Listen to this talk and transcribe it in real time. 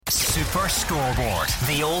Super Scoreboard.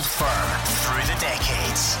 The Old Firm through the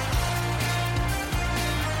decades.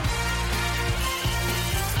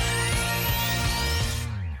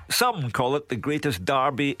 Some call it the greatest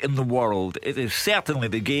derby in the world. It is certainly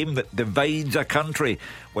the game that divides a country.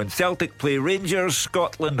 When Celtic play Rangers,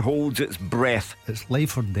 Scotland holds its breath. It's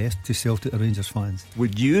life or death to Celtic or Rangers fans.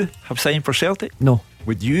 Would you have signed for Celtic? No.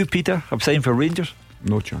 Would you, Peter, have signed for Rangers?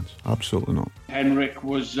 No chance. Absolutely not. Henrik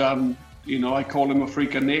was, I call him a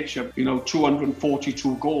freak of nature.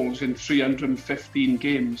 242 goals in 315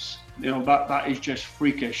 games. That is just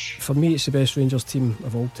freakish. For me, it's the best Rangers team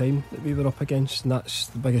of all time that we were up against, and that's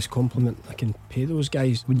the biggest compliment I can pay those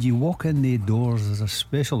guys. When you walk in the doors, there's a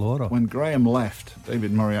special aura. When Graham left,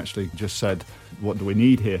 David Murray actually just said, what do we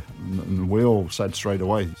need here? And we all said straight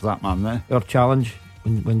away, is that man there? Our challenge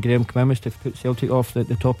when Graham came in was to put Celtic off the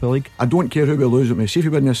top of the league. I don't care who we lose it with. See if he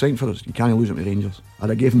wouldn't have signed for us, you can't lose it with Rangers. I'd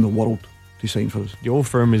have gave him the world to sign for us. The Old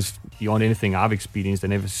Firm is beyond anything I've experienced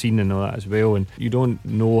and ever seen and all that as well, and you don't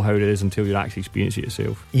know how it is until you actually experience it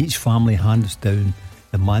yourself. Each family hands down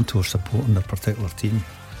the mantle of supporting their particular team,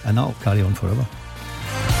 and that'll carry on forever.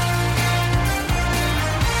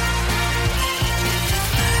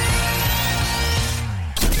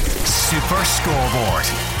 Super Scoreboard.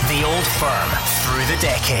 The Old Firm through the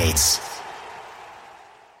decades.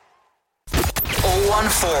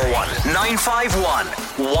 0141 951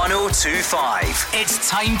 1025. It's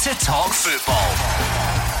time to talk football.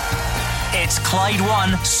 It's Clyde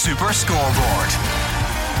One Super Scoreboard.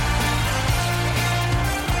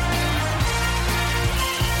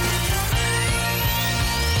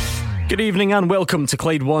 Good evening and welcome to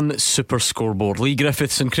Clyde One Super Scoreboard. Lee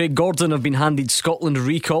Griffiths and Craig Gordon have been handed Scotland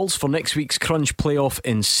recalls for next week's Crunch playoff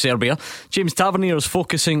in Serbia. James Tavernier is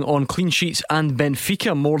focusing on clean sheets and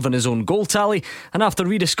Benfica more than his own goal tally. And after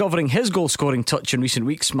rediscovering his goal scoring touch in recent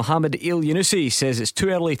weeks, Mohamed El Yunusi says it's too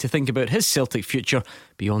early to think about his Celtic future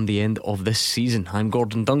beyond the end of this season. I'm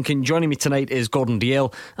Gordon Duncan. Joining me tonight is Gordon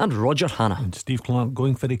Dalziel and Roger Hannah. And Steve Clark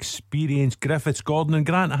going for experience. Griffiths, Gordon and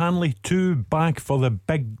Grant Hanley, two back for the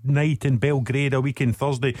big night in Belgrade a week on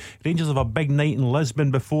Thursday. Rangers have a big night in Lisbon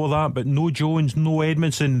before that, but no Jones, no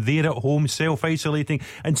Edmondson. They're at home self-isolating.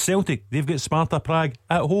 And Celtic, they've got Sparta Prague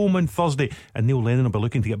at home on Thursday, and Neil Lennon will be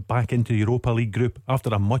looking to get back into the Europa League group after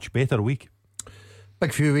a much better week.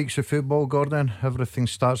 Big few weeks of football, Gordon. Everything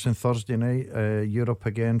starts on Thursday night. Europe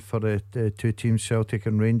again for the two teams, Celtic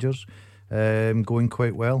and Rangers, going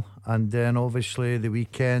quite well. And then obviously the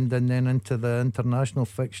weekend, and then into the international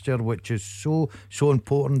fixture, which is so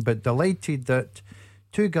important. But delighted that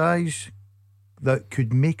two guys that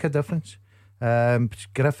could make a difference,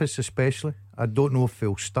 Griffiths especially. I don't know if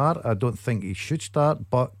he'll start. I don't think he should start,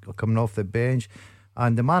 but coming off the bench.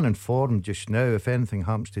 And the man in form just now, if anything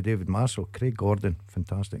happens to David Marshall, Craig Gordon,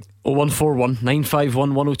 fantastic. 0141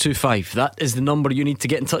 951 1025. That is the number you need to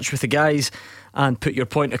get in touch with the guys and put your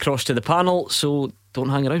point across to the panel. So don't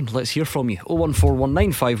hang around, let's hear from you. 0141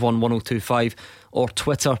 951 1025 or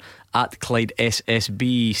Twitter at Clyde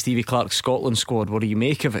SSB. Stevie Clark's Scotland squad, what do you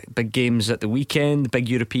make of it? Big games at the weekend, big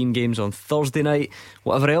European games on Thursday night,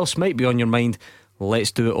 whatever else might be on your mind,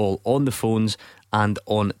 let's do it all on the phones and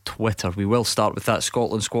on Twitter. We will start with that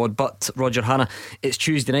Scotland squad. But Roger Hannah, it's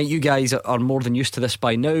Tuesday night. You guys are more than used to this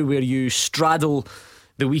by now, where you straddle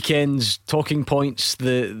the weekend's talking points,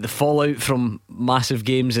 the fallout from massive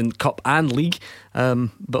games in Cup and League,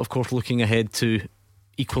 but of course looking ahead to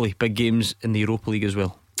equally big games in the Europa League as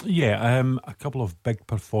well. Yeah, a couple of big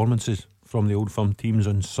performances from the Old Firm teams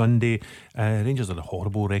on Sunday. Rangers had a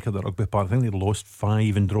horrible record at Rugby Park. I think they lost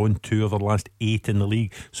 5 and drawn 2 of their last 8 in the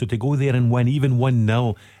league. So to go there and win even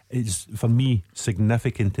 1-0 is, for me,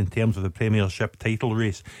 significant in terms of the Premiership title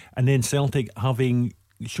race. And then Celtic, having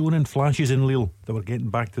shown in flashes in Lille that were getting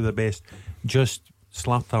back to the best, just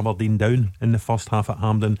slapped Aberdeen down in the first half at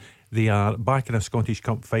Hampden. They are back in a Scottish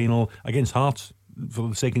Cup final against Hearts for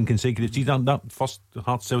the second consecutive season. That first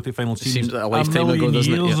Hearts Celtic final seems like a lifetime ago,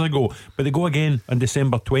 doesn't it? Years ago. But they go again on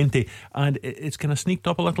December 20, and it's kind of sneaked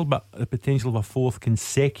up a little bit, the potential of a fourth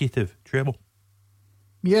consecutive treble.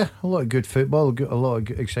 Yeah, a lot of good football, a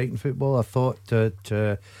lot of exciting football. I thought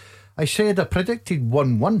that I predicted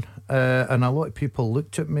 1-1, and a lot of people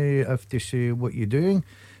looked at me if they say, what are you doing?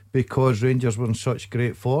 Because Rangers were in such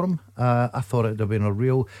great form. I thought it'd have been a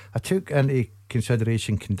real... I took into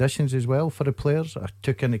consideration conditions as well for the players. I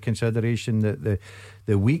took into consideration that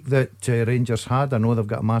the week that Rangers had. I know they've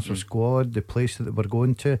got a massive squad, the place that they were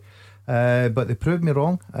going to, but they proved me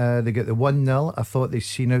wrong. They get the 1-0. I thought they'd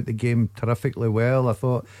seen out the game terrifically well. I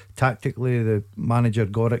thought tactically the manager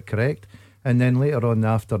got it correct. And then later on in the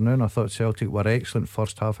afternoon, I thought Celtic were excellent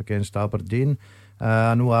first half against Aberdeen.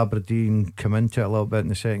 I know Aberdeen come into it a little bit in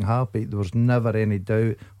the second half, but there was never any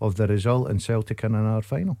doubt of the result, and Celtic in our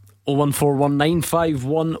final.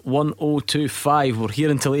 01419511025. We're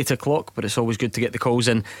here until 8 o'clock, but it's always good to get the calls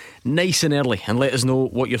in nice and early and let us know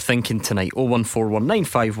what you're thinking tonight.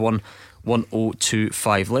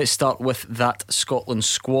 01419511025. Let's start with that Scotland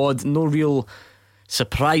squad. No real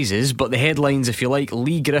surprises, but the headlines, if you like: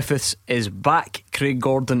 Lee Griffiths is back, Craig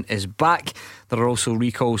Gordon is back. There are also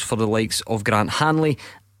recalls for the likes of Grant Hanley,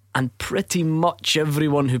 and pretty much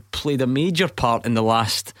everyone who played a major part in the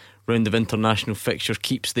last round of international fixture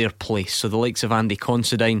keeps their place. So the likes of Andy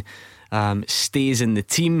Considine stays in the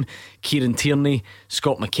team. Kieran Tierney,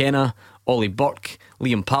 Scott McKenna, Ollie Burke,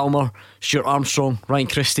 Liam Palmer, Stuart Armstrong, Ryan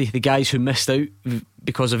Christie, the guys who missed out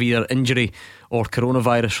because of either injury or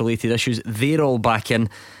coronavirus related issues, they're all back in.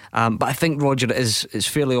 But I think, Roger, it's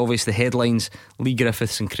fairly obvious the headlines: Lee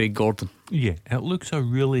Griffiths and Craig Gordon. Yeah, it looks a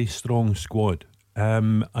really strong squad.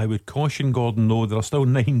 I would caution Gordon though, there are still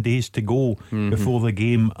 9 days to go before the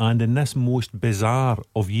game, and in this most bizarre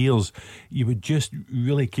of years, you would just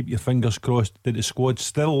really keep your fingers crossed that the squad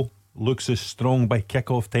still looks as strong by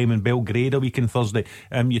kick-off time in Belgrade a week on Thursday.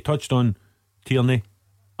 You touched on Tierney,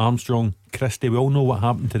 Armstrong, Christie. We all know what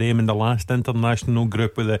happened to them in the last international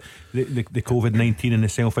group with the COVID-19 and the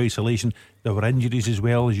self-isolation. There were injuries as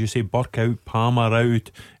well, as you say. Burke out, Palmer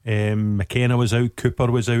out, McKenna was out,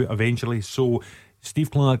 Cooper was out eventually. So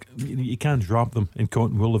Steve Clarke, you can't drop them in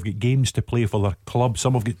cotton wool. They've got games to play for their club.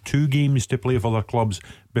 Some have got 2 games to play for their clubs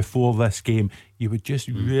before this game. You would just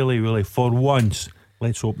really, for once,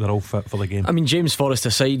 let's hope they're all fit for the game. I mean, James Forrest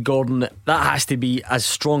aside, Gordon, that has to be as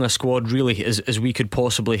strong a squad really as we could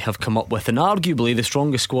possibly have come up with, and arguably the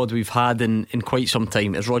strongest squad we've had in quite some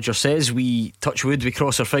time. As Roger says, we touch wood, we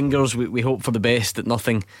cross our fingers, we hope for the best, that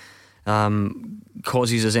nothing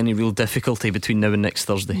causes us any real difficulty between now and next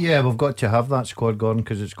Thursday. Yeah, we've got to have that squad, Gordon,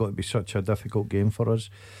 because it's got to be such a difficult game for us.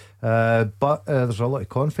 But there's a lot of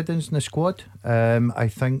confidence in the squad. I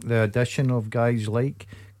think the addition of guys like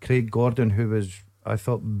Craig Gordon, who was, I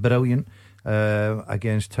thought, brilliant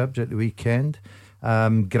against Hibs at the weekend.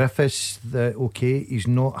 Griffiths, he's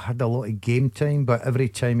not had a lot of game time, but every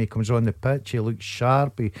time he comes on the pitch he looks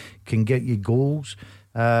sharp, he can get you goals.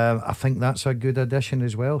 I think that's a good addition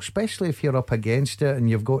as well, especially if you're up against it and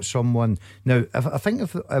you've got someone. Now,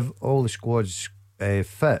 if all the squad's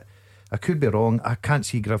fit, I could be wrong, I can't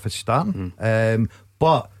see Griffiths starting,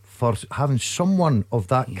 but for having someone of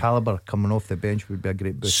that calibre coming off the bench would be a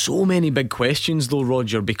great boost. So many big questions though,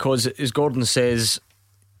 Roger, because as Gordon says,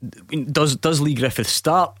 does Lee Griffiths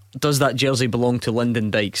start? Does that jersey belong to Lyndon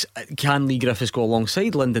Dykes? Can Lee Griffiths go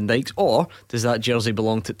alongside Lyndon Dykes, or does that jersey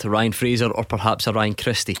belong to Ryan Fraser or perhaps a Ryan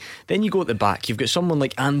Christie? Then you go at the back, you've got someone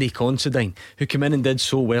like Andy Considine, who came in and did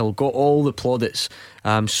so well, got all the plaudits,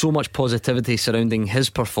 so much positivity surrounding his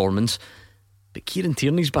performance. But Kieran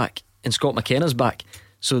Tierney's back and Scott McKenna's back.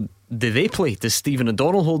 So do they play? Does Stephen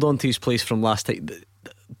O'Donnell hold on to his place from last time?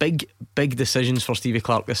 Big decisions for Stevie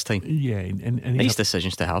Clarke this time. Yeah, and nice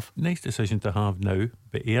decisions to have. Nice decision to have now,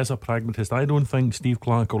 but he is a pragmatist. I don't think Steve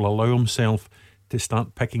Clarke will allow himself to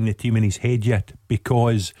start picking the team in his head yet,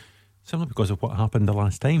 simply because of what happened the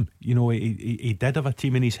last time. You know, he did have a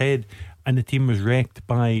team in his head, and the team was wrecked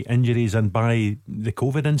by injuries and by the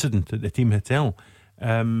COVID incident at the team hotel.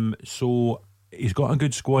 So he's got a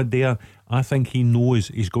good squad there. I think he knows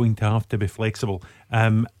he's going to have to be flexible.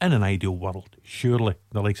 In an ideal world, surely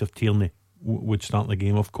the likes of Tierney would start the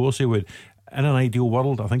game. Of course he would. In an ideal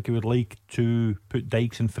world, I think he would like to put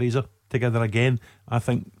Dykes and Fraser together again. I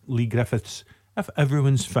think Lee Griffiths, if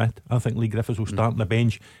everyone's fit, I think Lee Griffiths will start on the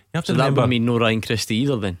bench. You have to remember, that would mean no Ryan Christie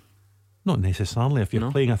either then? Not necessarily. If you're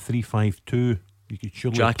playing a 3-5-2, you could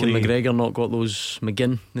surely Jack play. and McGregor not got those,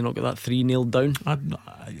 McGinn, they not got that 3 nailed down.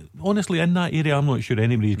 Honestly, in that area I'm not sure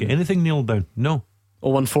anybody's got anything nailed down. No.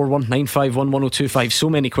 01419511025. So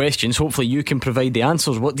many questions. Hopefully you can provide the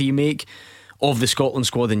answers. What do you make of the Scotland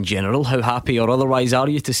squad in general? How happy or otherwise are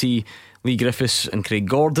you to see Lee Griffiths and Craig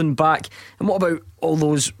Gordon back? And what about all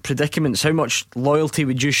those predicaments? How much loyalty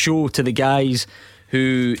would you show to the guys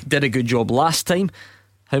who did a good job last time?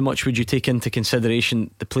 How much would you take into consideration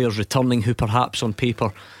the players returning who perhaps on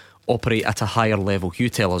paper operate at a higher level? You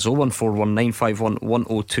tell us.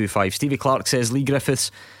 01419511025. Stevie Clarke says Lee Griffiths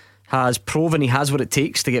has proven he has what it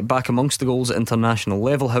takes to get back amongst the goals at international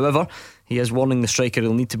level. However, he is warning the striker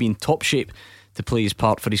he'll need to be in top shape to play his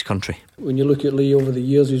part for his country. When you look at Lee over the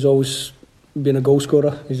years, he's always been a goal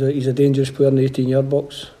scorer. He's a dangerous player in the 18-yard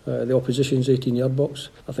box, the opposition's 18-yard box.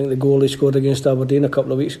 I think the goal he scored against Aberdeen a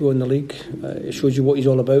couple of weeks ago in the league, it shows you what he's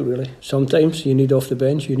all about really. Sometimes you need off the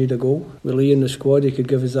bench, you need a goal. With Lee in the squad, he could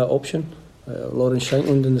give us that option. Lawrence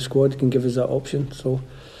Shankland in the squad can give us that option. So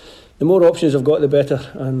the more options I've got, the better,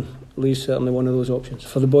 and Lee's certainly one of those options.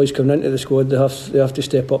 For the boys coming into the squad, they have to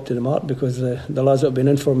step up to the mark, because the lads that have been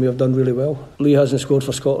in for me have done really well. Lee hasn't scored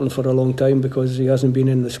for Scotland for a long time because he hasn't been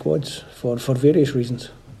in the squads for various reasons.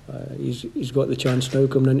 He's got the chance now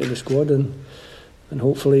coming into the squad, and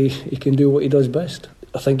hopefully he can do what he does best.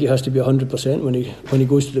 I think he has to be 100% when he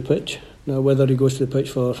goes to the pitch. Now, whether he goes to the pitch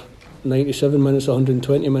for 97 minutes,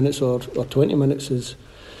 120 minutes or 20 minutes,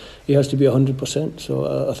 he has to be 100%.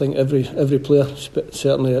 So I think every player,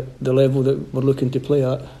 certainly at the level that we're looking to play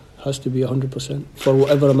at, has to be 100% for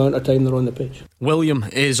whatever amount of time they're on the pitch. William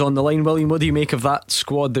is on the line. William, what do you make of that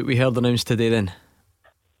squad that we heard announced today then?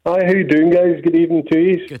 Hi, how you doing, guys? Good evening to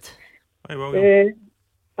you. Good. Hi, William.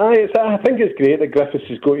 I think it's great that Griffiths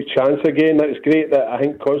has got his chance again. It's great that I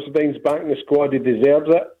think Considine's back in the squad. He deserves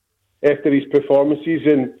it after his performances,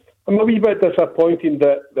 and I'm a wee bit disappointed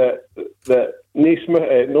that Nisbet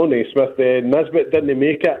didn't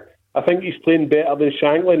make it. I think he's playing better than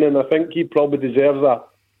Shankland, and I think he probably deserves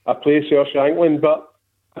a place for Shankland. But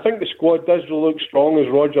I think the squad does look strong, as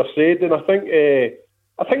Roger said, and I think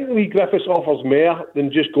Lee Griffiths offers more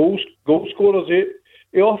than just goal scorers.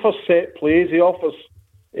 He offers set plays. He offers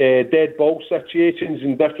dead ball situations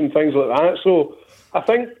and different things like that. So I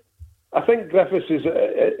think Griffiths is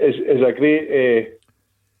a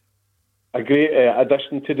great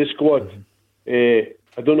addition to the squad. I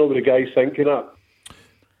don't know what the guys thinking of that.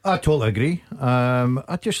 I totally agree.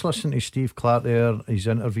 I just listened to Steve Clarke there, his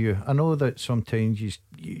interview. I know that sometimes you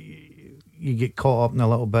get caught up in a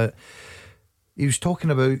little bit. He was talking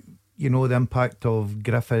about, you know, the impact of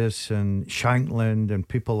Griffiths and Shankland and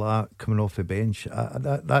people like that coming off the bench.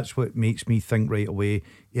 That's what makes me think right away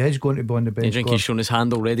he is going to be on the bench. You think he's shown his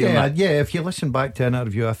hand already? Yeah, on that? yeah. If you listen back to an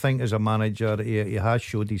interview, I think as a manager he has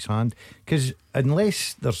showed his hand, because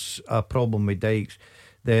unless there's a problem with Dykes,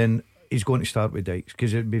 then he's going to start with Dykes,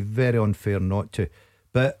 because it'd be very unfair not to.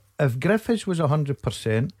 But if Griffiths was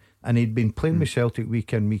 100% and he'd been playing with Celtic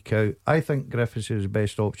week in, week out, I think Griffiths is the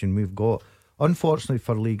best option we've got. Unfortunately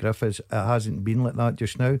for Lee Griffiths, it hasn't been like that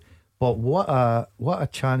just now. But what a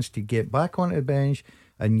chance to get back onto the bench,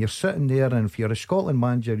 and you're sitting there, and if you're a Scotland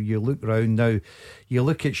manager, you look round now, you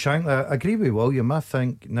look at Shankland. I agree with William. I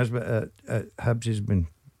think Nisbet at Hibs has been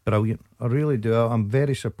brilliant. I really do. I'm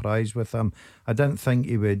very surprised with him. I didn't think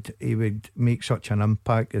he would make such an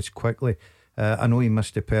impact as quickly. I know he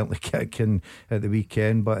missed a penalty kick at the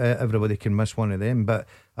weekend, but everybody can miss one of them. But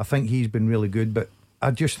I think he's been really good. But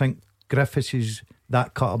I just think Griffiths is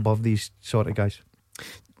that cut above these sort of guys.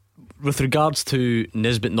 With regards to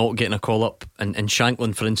Nisbet not getting a call up and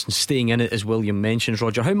Shankland, for instance, staying in it, as William mentions,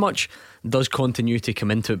 Roger, how much does continuity come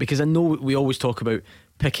into it? Because I know we always talk about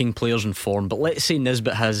picking players in form, but let's say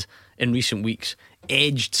Nisbet has in recent weeks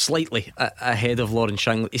edged slightly ahead of Lawrence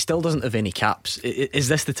Shankland. He still doesn't have any caps. Is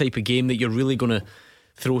this the type of game that you're really going to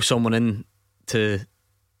throw someone in to,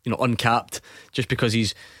 uncapped just because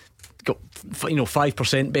he's got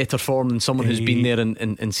 5% better form than someone who's been there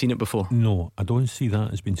and seen it before? No, I don't see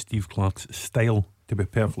that as being Steve Clarke's style, to be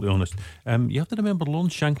perfectly honest. You have to remember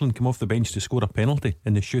Lawrence Shankland came off the bench to score a penalty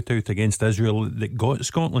in the shootout against Israel that got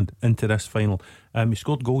Scotland into this final. He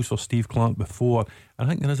scored goals for Steve Clarke before. I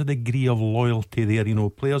think there is a degree of loyalty there.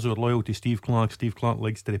 Players who are loyal to Steve Clarke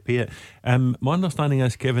likes to repay it. My understanding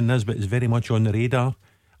is Kevin Nisbet is very much on the radar.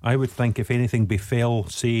 I would think if anything befell,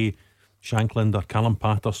 say, Shankland or Callum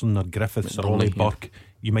Patterson or Griffiths or Ollie Burke,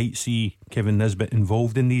 you might see Kevin Nisbet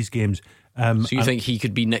involved in these games. So you think he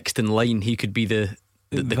could be next in line? He could be the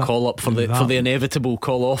call up for the inevitable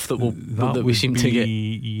call off that we seem to get.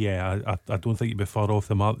 Yeah, I don't think he'd be far off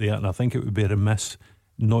the mark there, and I think it would be remiss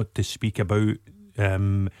not to speak about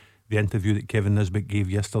the interview that Kevin Nisbet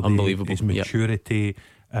gave yesterday. Unbelievable. His maturity,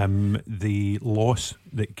 the loss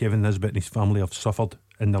that Kevin Nisbet and his family have suffered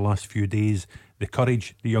in the last few days, the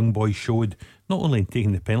courage the young boy showed, not only in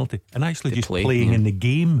taking the penalty and actually just playing in the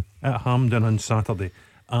game at Hampden on Saturday.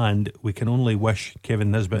 And we can only wish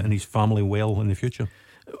Kevin Nisbet and his family well in the future.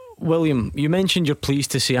 William, you mentioned you're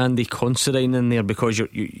pleased to see Andy Considine in there because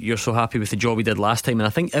you're so happy with the job he did last time, and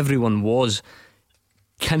I think everyone was.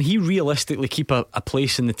 Can he realistically keep a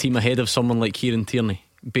place in the team ahead of someone like Kieran Tierney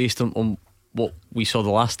based on what we saw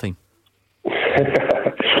the last time?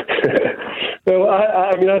 Well,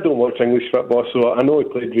 I mean, I don't watch English football, so I know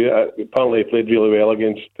apparently he played really well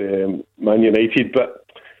against Man United, but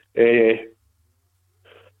I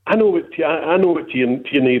know what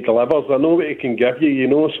Tierney delivers. I know what he can give you,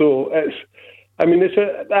 So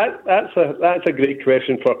that's a great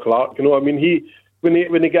question for Clarke. I mean,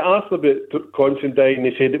 when he got asked about Considine,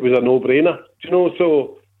 he said it was a no-brainer.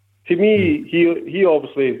 So To me, he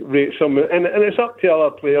obviously rates him, and it's up to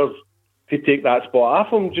other players to take that spot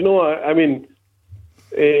off him. Do you know? I mean,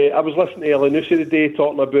 I was listening to Elyounoussi today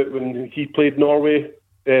talking about when he played Norway,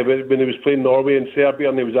 when he was playing Norway and Serbia,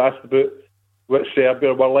 and he was asked about what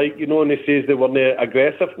Serbia were like, you know, and he says they weren't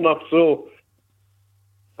aggressive enough. So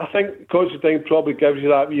I think Constantine probably gives you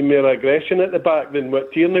that wee more aggression at the back than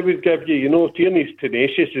what Tierney would give you. You know, Tierney's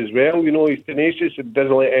tenacious as well. You know, he's tenacious and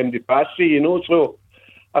doesn't let anybody pass you. You know, so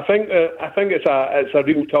I think it's a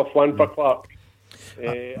real tough one for Clark.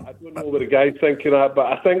 I don't know what the guys think of that, but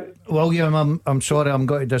I think William, I'm sorry, I'm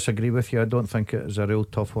going to disagree with you. I don't think it is a real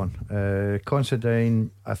tough one. Considine,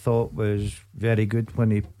 I thought, was very good when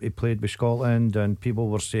he played with Scotland, and people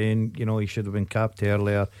were saying, you know, he should have been capped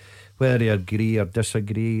earlier. Whether you agree or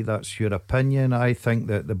disagree, that's your opinion. I think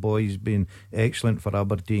that the boy's been excellent for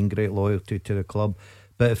Aberdeen, great loyalty to the club.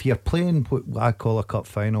 But if you're playing what I call a cup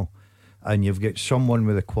final, and you've got someone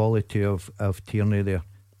with the quality of Tierney there,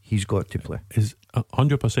 he's got to play. Is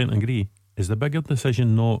 100% agree. Is the bigger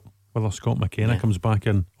decision not whether Scott McKenna comes back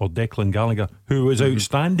in or Declan Gallagher, who was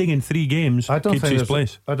outstanding in 3 games, keeps his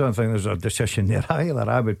place? I don't think there's a decision there either.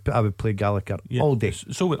 I would play Gallagher all day.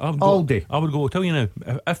 So all day. I would go, tell you now,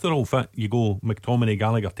 if they're all fit, you go McTominay,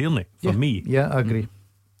 Gallagher, Tierney. For me, I agree.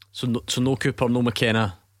 So no Cooper, no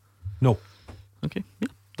McKenna. No. Okay.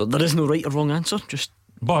 Yeah. There is no right or wrong answer. Just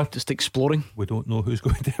exploring. We don't know who's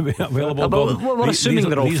going to be available. We're assuming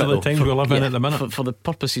they're all fit. These are the times we live in at the minute. For the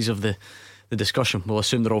purposes of the discussion, we'll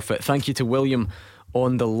assume they're all fit. Thank you to William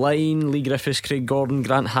on the line. Lee Griffiths, Craig Gordon,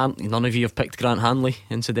 Grant Hanley. None of you have picked Grant Hanley,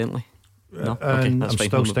 incidentally. No, okay, that's I'm fine.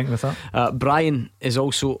 still sticking with that. Brian is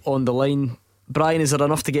also on the line. Brian, is there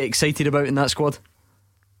enough to get excited about in that squad?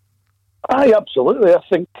 Aye, absolutely. I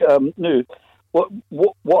think no.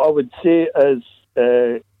 What I would say is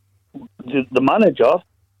the manager,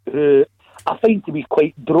 who I find to be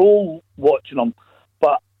quite droll watching him,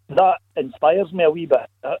 but that inspires me a wee bit.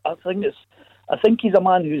 I think he's a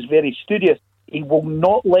man who's very studious. He will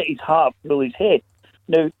not let his heart rule his head.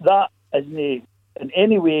 Now, that isn't in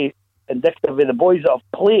any way indicative of the boys that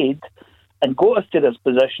have played and got us to this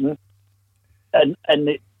position. And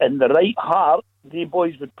in the right heart, the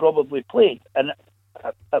boys would probably play. And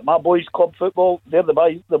at my boys' club football, they're the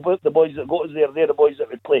boys that got us there. They're the boys that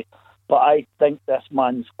would play. But I think this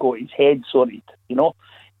man's got his head sorted. You know,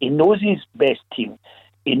 he knows his best team.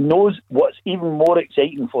 He knows what's even more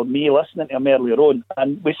exciting for me listening to him earlier on.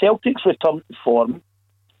 And with Celtic's return to form,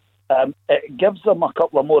 it gives them a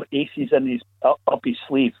couple of more aces in up his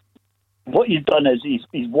sleeve. What he's done is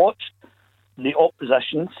he's watched the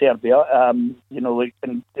opposition, Serbia, and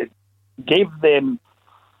gave them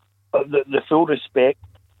the full respect,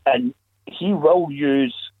 and he will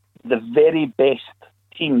use the very best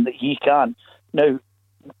team that he can. Now,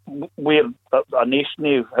 we're a nation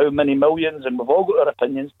of how many millions, and we've all got our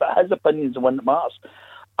opinions, but his opinion's the one that matters.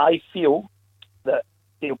 I feel that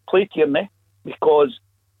he'll play Tierney because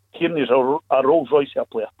Tierney's a Rolls-Royce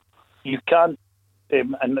player. You can't,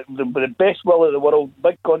 and the best will of the world,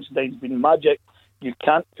 Big Constantine's been magic. You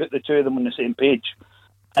can't put the two of them on the same page.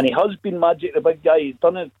 And he has been magic, the big guy. He's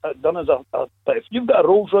done as a but if you've got a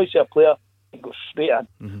Rolls-Royce player, he goes straight in.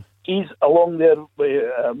 Mm-hmm. He's along there with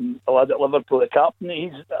a lad at Liverpool, the captain.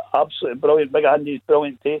 He's absolutely brilliant. Big Andy's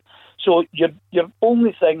brilliant too. So your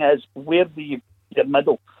only thing is, where do your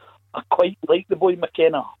middle? I quite like the boy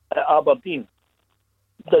McKenna at Aberdeen.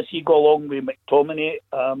 Does he go along with McTominay?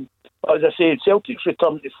 As I said, Celtic's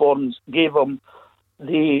return to forms gave him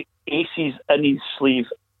the aces in his sleeve.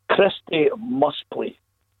 Christie must play.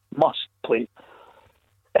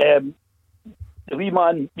 The wee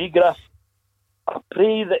man, Griff, I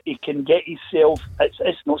pray that he can get himself.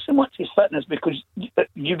 It's not so much his fitness, because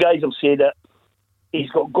you guys have said it. He's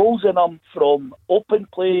got goals in him from open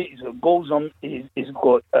play. He's got goals on. He's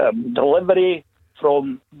got delivery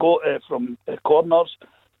from corners.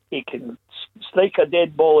 He can strike a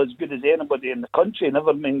dead ball as good as anybody in the country.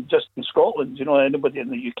 Never mind just in Scotland. Anybody in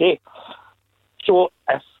the UK. So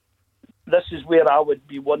if this is where I would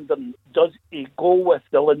be wondering, does he go with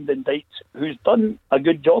the Lyndon Dykes, who's done a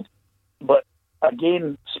good job, but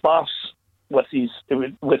again sparse with his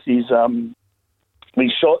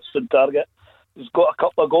shots on target? He's got a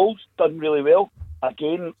couple of goals, done really well.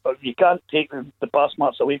 Again, you can't take the pass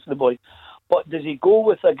marks away from the boy. But does he go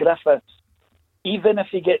with a Griffiths, even if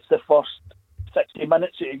he gets the first 60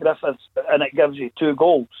 minutes of Griffiths and it gives you 2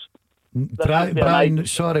 goals? Brian,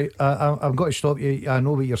 sorry, I've got to stop you. I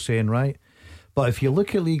know what you're saying, right? But if you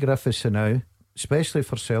look at Lee Griffiths now, especially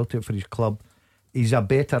for Celtic, for his club, he's a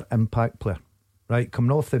better impact player, right?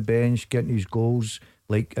 Coming off the bench, getting his goals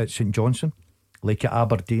like at St Johnstone, like at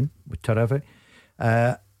Aberdeen, was terrific.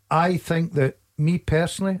 I think that, me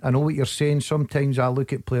personally, I know what you're saying. Sometimes I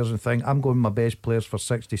look at players and think I'm going my best players for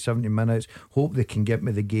 60, 70 minutes, hope they can get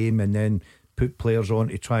me the game, and then put players on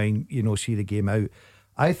to try and, you know, see the game out.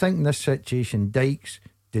 I think in this situation Dykes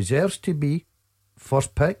deserves to be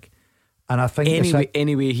first pick, and I think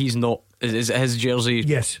anyway he's not. Is it his jersey?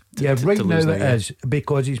 Yes, right now it is,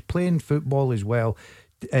 because he's playing football as well.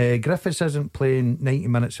 Griffiths isn't playing 90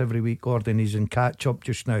 minutes every week, Gordon. He's in catch up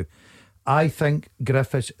just now. I think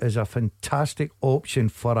Griffiths is a fantastic option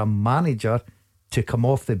for a manager to come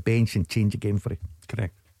off the bench and change the game for him.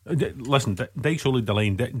 Correct. Listen, Dykes will lead the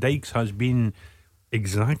line. Dykes has been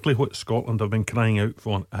exactly what Scotland have been crying out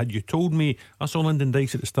for. Had you told me, I saw Lyndon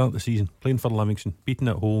Dykes at the start of the season playing for Livingston, beaten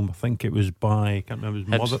at home, I think it was by, I can't remember his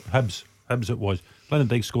mother, Hibs it was. Lyndon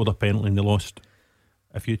Dykes scored a penalty and they lost.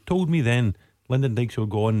 If you told me then Lyndon Dykes will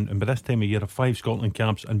go on and by this time of year have 5 Scotland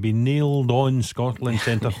caps and be nailed on Scotland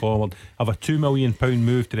centre forward, have a £2 million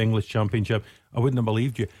move to the English Championship, I wouldn't have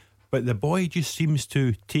believed you. But the boy just seems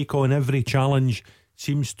to take on every challenge,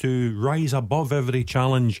 seems to rise above every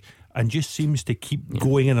challenge, and just seems to keep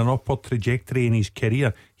going in an upward trajectory in his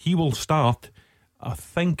career. He will start. I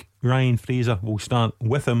think Ryan Fraser will start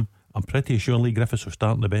with him. I'm pretty sure Lee Griffiths will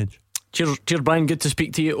start on the bench. Cheers Brian, good to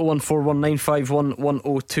speak to you.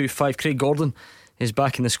 01419511025. Craig Gordon is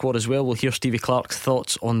back in the squad as well. We'll hear Stevie Clarke's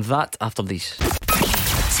thoughts on that after these.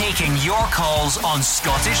 Taking your calls on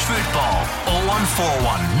Scottish football.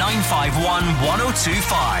 0141 951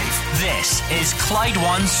 1025. This is Clyde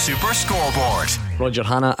One Super Scoreboard. Roger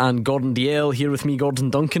Hannah and Gordon Dalziel here with me, Gordon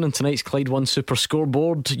Duncan, on tonight's Clyde One Super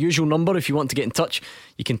Scoreboard. Usual number if you want to get in touch.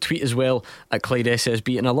 You can tweet as well at Clyde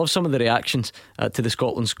SSB. And I love some of the reactions to the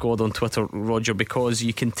Scotland squad on Twitter, Roger, because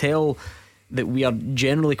you can tell that we are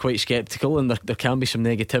generally quite sceptical and there can be some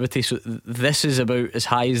negativity. So this is about as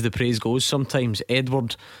high as the praise goes. Sometimes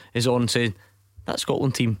Edward is on saying that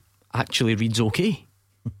Scotland team actually reads okay,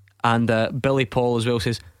 and Billy Paul as well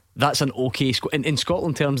says that's an okay in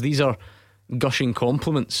Scotland terms. These are gushing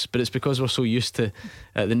compliments, but it's because we're so used to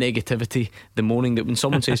the negativity, the moaning, that when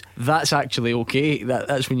someone says that's actually okay,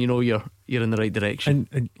 that's when you know you're in the right direction.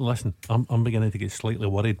 And listen, I'm beginning to get slightly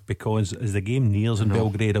worried, because as the game nears in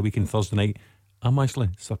Belgrade a week on Thursday night, I'm actually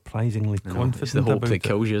surprisingly confident. It's the hope that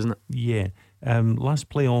kills you, isn't it? Yeah. Last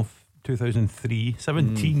playoff 2003,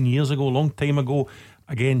 17 years ago, long time ago,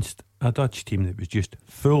 against a Dutch team that was just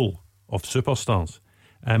full of superstars.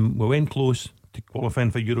 We went close to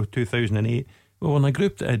qualifying for Euro 2008. We were in a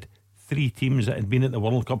group that had 3 teams that had been at the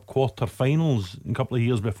World Cup quarter-finals a couple of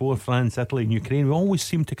years before, France, Italy and Ukraine. We always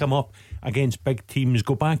seem to come up against big teams.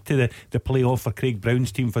 Go back to the playoff for Craig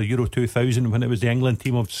Brown's team for Euro 2000 when it was the England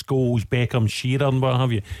team of Scholes, Beckham, Shearer and what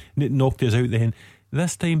have you, and it knocked us out then.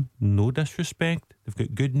 This time, no disrespect, they've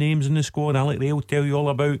got good names in the squad. Alec Ray will tell you all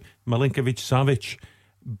about Milinkovic, Savic,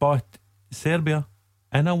 but Serbia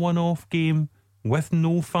in a one-off game with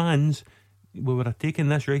no fans, we were taking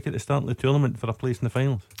this right at the start of the tournament for a place in the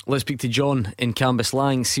finals. Let's speak to John in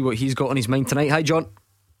Cambuslang, see what he's got on his mind tonight. Hi John.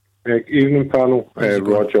 Evening panel,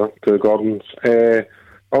 Roger, to the Gordons.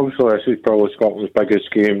 Obviously this is probably Scotland's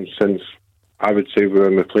biggest game since, I would say,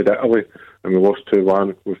 when we played Italy and we lost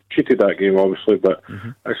 2-1. We've cheated that game obviously, but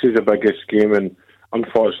this is the biggest game, and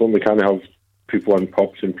unfortunately we can't have people in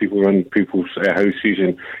pubs and people in people's houses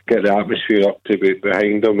and get the atmosphere up to be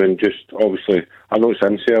behind them. And just obviously, I know it's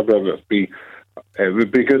in Serbia, but it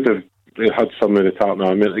would be good if they had some of the Tartan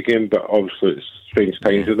Army at the game, but obviously it's strange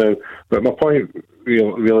times now. But my point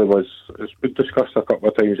really was, it's been discussed a couple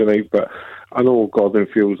of times tonight, but I know Gordon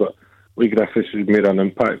feels that Lee Griffiths has made an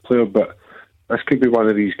impact player, but this could be one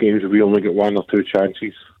of these games where we only get 1 or 2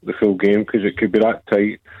 chances the full game, because it could be that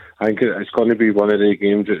tight. I think it's going to be one of the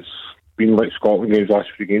games that's been like Scotland games, last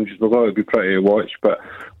 3 games. It's not going to be pretty to watch, but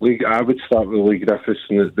I would start with Lee Griffiths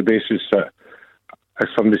on the basis that, as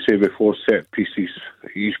somebody said before, set pieces,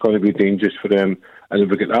 he's going to be dangerous for them. And if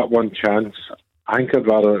we get that one chance, I think I'd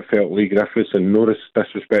rather it felt Lee Griffiths, and no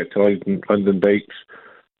disrespect to Lyndon Dykes.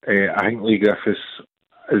 I think Lee Griffiths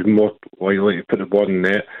is more likely to put the ball in the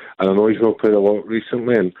net, and I know he's not played a lot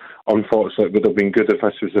recently, and unfortunately it would have been good if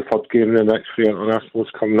this was the 3rd game in the next 3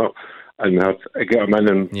 internationals coming up, and had to get him in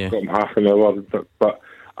and got him half an hour. But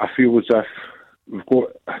I feel as if we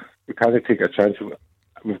can't take a chance.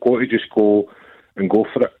 We've got to just go and go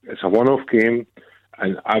for it. It's a one-off game,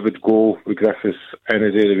 and I would go with Griffiths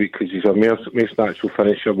any day of the week, because he's our most natural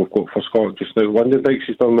finisher we've got for Scotland just now. Lyndon Dykes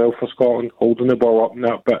has done well for Scotland, holding the ball up and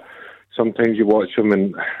that, but sometimes you watch him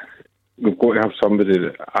and we've got to have somebody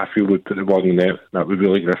that I feel would put the ball in the net. That would be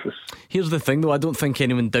Lee Griffiths. Here's the thing though, I don't think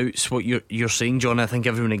anyone doubts what you're saying, John. I think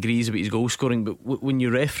everyone agrees about his goal scoring, but when you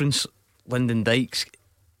reference Lyndon Dykes,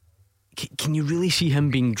 can you really see him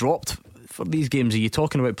being dropped for these games? Are you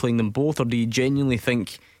talking about playing them both, or do you genuinely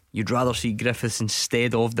think you'd rather see Griffiths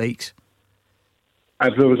instead of Dykes?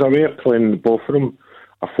 If there was a way of playing both of them,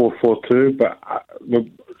 a 4-4-2, but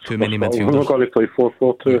too many midfielders. We're not going to play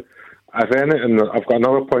 4-4-2. If anything, I've got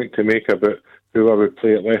another point to make about who I would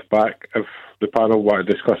play at left back. If the panel want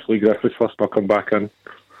to discuss Lee Griffiths first, I'll come back in.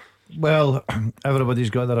 Well, everybody's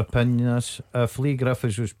got their opinions. If Lee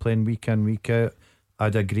Griffiths was playing week in, week out,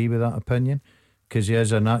 I'd agree with that opinion, because he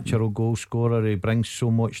is a natural goal scorer. He brings so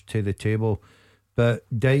much to the table. But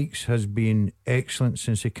Dykes has been excellent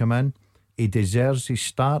since he came in. He deserves his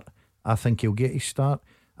start. I think he'll get his start.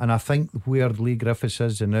 And I think where Lee Griffiths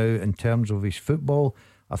is now in terms of his football,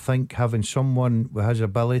 I think having someone with his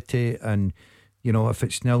ability, and you know, if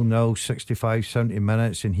it's 0-0, 65, 70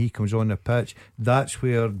 minutes and he comes on the pitch, that's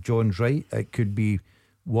where John's right. It could be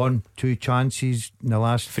 1-2 chances in the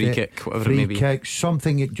last free kick, whatever it may be. Free kick,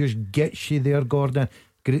 something that just gets you there, Gordon.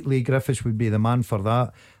 Lee Griffiths would be the man for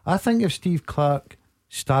that. I think if Steve Clarke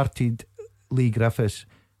started Lee Griffiths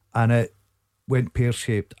and it went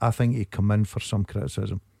pear-shaped, I think he'd come in for some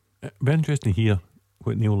criticism. It'd be interesting to hear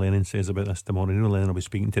what Neil Lennon says about this tomorrow. Neil Lennon will be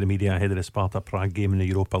speaking to the media ahead of the Sparta Prague game in the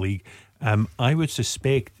Europa League. I would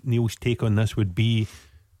suspect Neil's take on this would be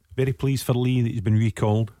very pleased for Lee that he's been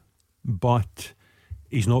recalled, but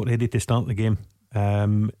he's not ready to start the game.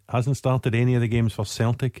 Hasn't started any of the games for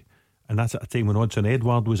Celtic, and that's at a time when Odsonne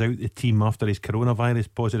Edouard was out the team after his coronavirus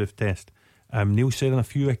positive test. Neil said on a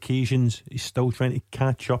few occasions he's still trying to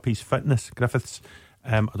catch up his fitness, Griffiths.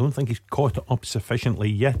 I don't think he's caught up sufficiently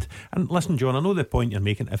yet. And listen, John, I know the point you're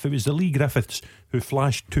making. If it was the Lee Griffiths who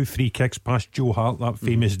flashed 2 free kicks past Joe Hart that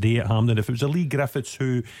famous day at Hampden, if it was the Lee Griffiths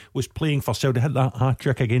who was playing for Celtic, hit that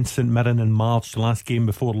hat-trick against St Mirren in March, the last game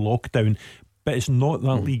before lockdown, but it's not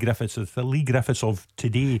that Lee Griffiths, it's the Lee Griffiths of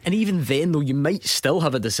today. And even then, though, you might still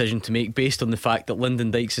have a decision to make based on the fact that Lyndon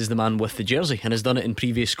Dykes is the man with the jersey and has done it in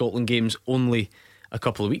previous Scotland games only a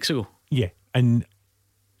couple of weeks ago. Yeah, and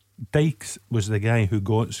Dykes was the guy who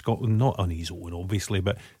got Scotland, not on his own obviously,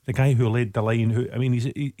 but the guy who led the line. Who, I mean,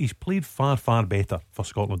 he's played far better for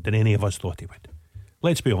Scotland than any of us thought he would.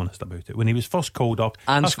 Let's be honest about it. When he was first called up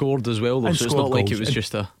and scored as well, though, so it's not like it was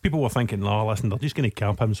just a... People were thinking, no, listen, they're just going to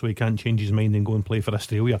camp him so he can't change his mind and go and play for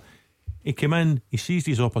Australia. He came in, he seized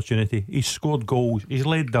his opportunity, he's scored goals, he's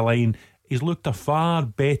led the line, he's looked a far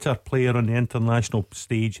better player on the international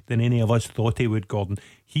stage than any of us thought he would, Gordon.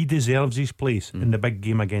 He deserves his place in the big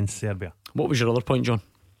game against Serbia. What was your other point, John?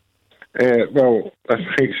 Well, I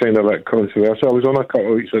think it's a bit controversial. I was on a couple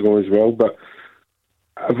of weeks ago as well, but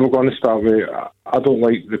if we're going to start with, I don't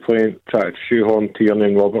like the playing, trying to shoehorn Tierney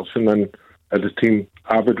and Robertson in as a team.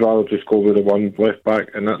 I would rather just go with the one left back,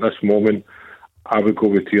 and at this moment I would go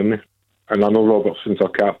with Tierney. And I know Robertson's our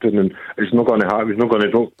captain, and it's not going to happen. He's not going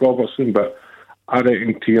to drop Robertson, but I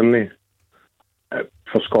reckon Tierney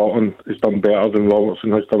for Scotland has done better than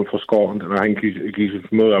Robertson has done for Scotland, and I think he's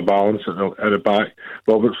more a balance at the back.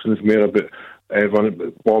 Robertson's more about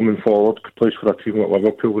running, bombing forward, plays for a team like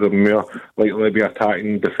Liverpool with a more likely to be attacking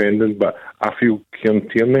and defending, but I feel Kieran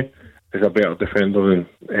Tierney is a better defender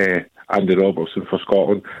than Andy Robertson for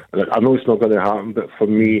Scotland. And I know it's not going to happen, but for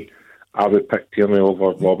me, I would pick Tierney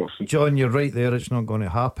over Robertson. John, you're right there, it's not going to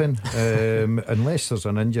happen unless there's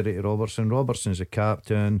an injury to Robertson. Robertson's the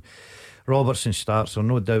captain. Robertson starts, there's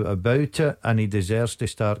no doubt about it, and he deserves to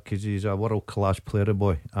start because he's a world-class player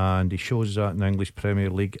boy, and he shows that in the English Premier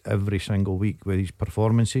League every single week with his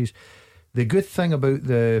performances. The good thing about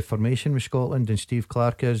the formation with Scotland and Steve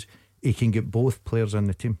Clarke is he can get both players in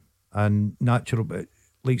the team, and natural,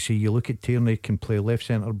 like say you look at Tierney, can play left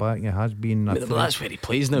centre back, he has been well, that's where he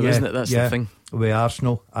plays now, isn't it? That's the thing with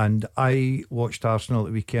Arsenal. And I watched Arsenal at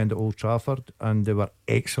the weekend at Old Trafford, and they were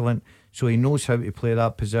excellent. So he knows how to play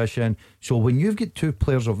that position. So when you've got two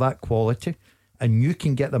players of that quality and you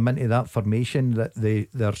can get them into that formation that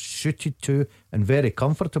they're suited to and very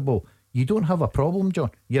comfortable, you don't have a problem,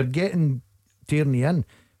 John. You're getting Tierney in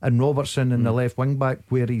and Robertson in the left wing back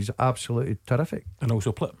where he's absolutely terrific. And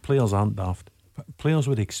also players aren't daft. Players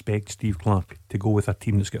would expect Steve Clarke to go with a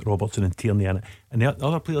team that's got Robertson and Tierney in it, and the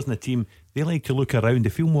other players in the team, they like to look around. They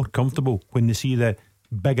feel more comfortable when they see the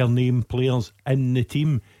bigger name players in the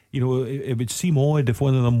team. You know, it would seem odd if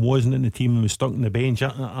one of them wasn't in the team and was stuck on the bench.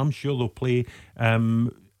 I'm sure they'll play.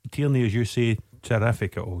 Tierney, as you say,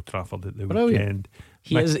 terrific at Old Trafford at the weekend.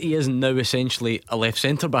 He is now essentially a left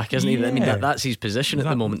centre back, isn't he? I mean, that's his position at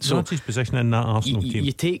the moment. So that's his position in that Arsenal team.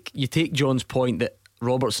 You take John's point that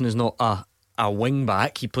Robertson is not a wing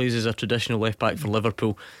back. He plays as a traditional left back for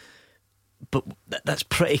Liverpool, but that's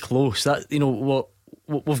pretty close. That, you know,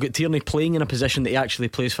 we've got Tierney playing in a position that he actually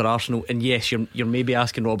plays for Arsenal, and yes, you're maybe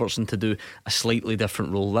asking Robertson to do a slightly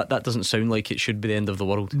different role. That doesn't sound like it should be the end of the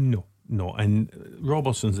world. No, and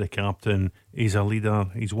Robertson's the captain. He's a leader.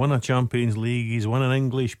 He's won a Champions League. He's won an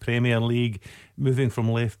English Premier League. Moving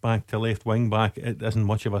from left back to left wing back, it isn't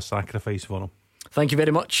much of a sacrifice for him. Thank you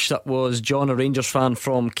very much. That was John, a Rangers fan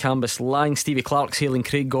from Cambuslang. Stevie Clark's hailing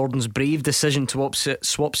Craig Gordon's brave decision to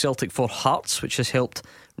swap Celtic for Hearts, which has helped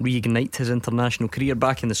reignite his international career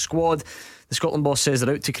back in the squad. The Scotland boss says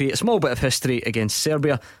they're out to create a small bit of history against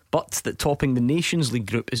Serbia, but that topping the Nations League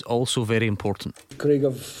group is also very important. Craig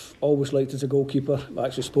I've always liked as a goalkeeper. I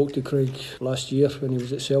actually spoke to Craig last year when he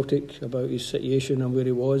was at Celtic about his situation and where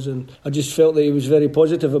he was, and I just felt that he was very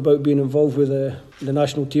positive about being involved with the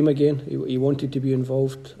national team again. He wanted to be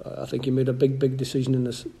involved. I think he made a big decision in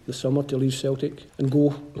the summer to leave Celtic and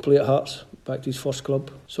go and play at Hearts, back to his first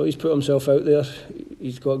club. So he's put himself out there.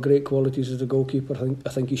 He's got great qualities as a goalkeeper. I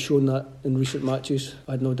think he's shown that in recent matches.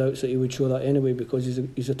 I had no doubts that he would show that anyway, because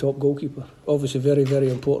he's a top goalkeeper. Obviously very, very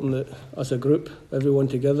important that as a group, everyone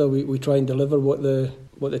together, we try and deliver what the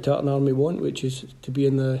Tartan Army want, which is to be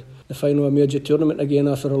in the final of a major tournament again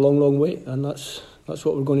after a long wait, and that's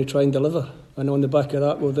what we're going to try and deliver. And on the back of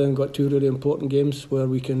that, we've then got two really important games where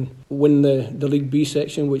we can win the League B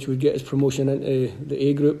section, which would get us promotion into the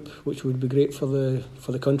A group, which would be great for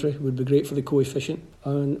the country, would be great for the coefficient,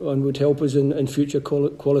 and would help us in future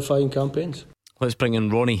qualifying campaigns. Let's bring in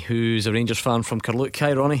Ronnie, who's a Rangers fan from Carluke.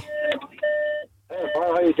 Hi, Ronnie. Hey,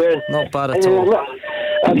 how are you doing? Not bad at all.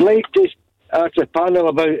 I'd like to ask the panel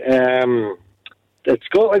about the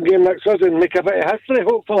Scotland game next Thursday and make a bit of history,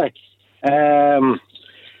 hopefully.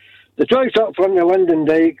 The choice up front of Lyndon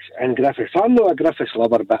Dykes and Griffiths. I'm not a Griffiths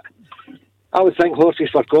lover, but I would think horses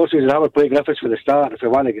for courses, and I would play Griffiths for the start if we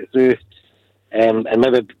want to get through, and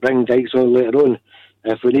maybe bring Dykes on later on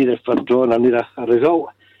if we need it for drawing or need a result.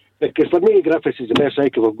 Because for me, Griffiths is the best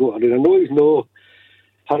striker we've got. I know he's no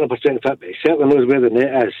 100% fit, but he certainly knows where the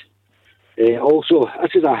net is. Also,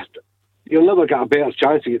 you'll never get a better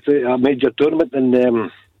chance to get through a major tournament than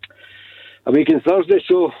a week on Thursday.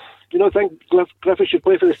 So, do you not think Griffiths should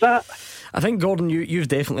play for the start? I think, Gordon, you've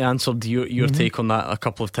definitely answered your take on that a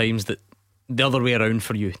couple of times, that the other way around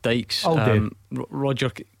for you, Dykes.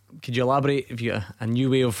 Roger, could you elaborate? Have you a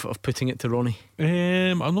new way of putting it to Ronnie?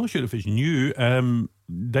 I'm not sure if it's new.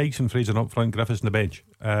 Dykes and Fraser up front, Griffiths on the bench.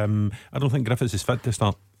 I don't think Griffiths is fit to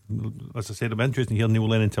start. As I said, I'm interested to hear Neil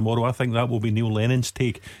Lennon tomorrow. I think that will be Neil Lennon's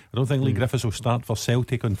take. I don't think Lee Griffiths will start for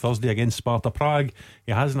Celtic on Thursday against Sparta Prague.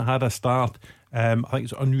 He hasn't had a start. I think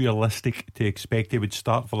it's unrealistic to expect he would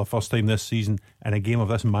start for the first time this season in a game of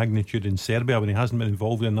this magnitude in Serbia when he hasn't been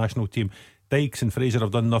involved in the national team. Dykes and Fraser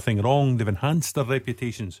have done nothing wrong. They've enhanced their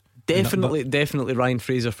reputations. Definitely Ryan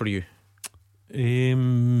Fraser for you.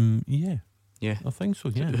 Yeah, I think so.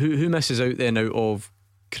 Yeah. Who misses out then out of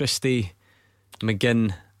Christie,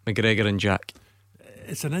 McGinn, McGregor and Jack?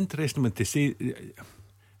 It's an interesting one to say.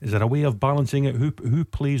 Is there a way of balancing it? Who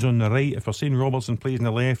plays on the right? If we're saying Robertson plays on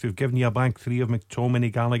the left, we've given you a back three of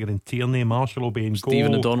McTominay, Gallagher and Tierney. Marshall will be in goal.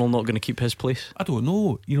 Stephen O'Donnell not going to keep his place? I don't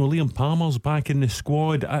know. Liam Palmer's back in the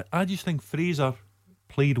squad. I just think Fraser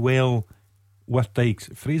played well with Dykes.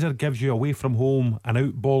 Fraser gives you away from home an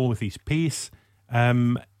out ball with his pace.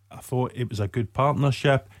 I thought it was a good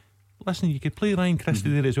partnership. Listen, you could play Ryan Christie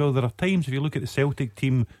there as well. There are times, if you look at the Celtic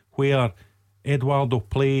team, where Edouard will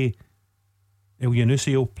play,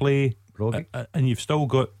 Elyounoussi will play, and you've still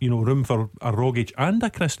got room for a Rogic and a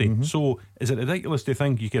Christie. So is it ridiculous to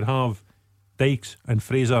think you could have Dykes and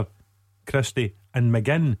Fraser, Christie and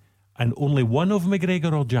McGinn, and only one of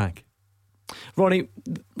McGregor or Jack? Ronnie,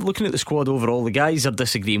 looking at the squad overall, the guys are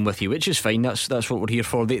disagreeing with you, which is fine. That's what we're here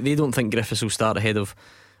for. They don't think Griffiths will start ahead of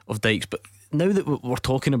Dykes. But now that we're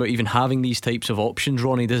talking about even having these types of options,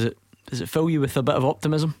 Ronnie, does it fill you with a bit of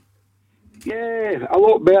optimism? Yeah, a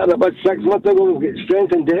lot better than about 6 months ago. We've got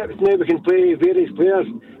strength and depth now. We can play various players.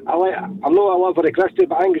 I'm not a lover of Christie,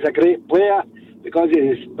 but I think he's a great player because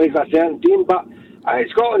he plays a certain team. But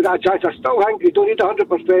Scotland's got a chance. I still think you don't need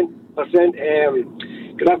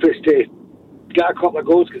 100% Griffiths to get a couple of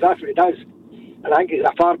goals, because that's what he does. And I think he's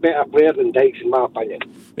a far better player than Dykes, in my opinion.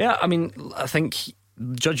 Yeah, I mean, I think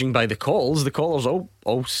judging by the callers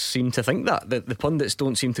all seem to think that. The pundits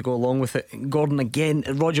don't seem to go along with it. Gordon, again,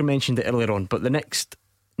 Roger mentioned it earlier on, but the next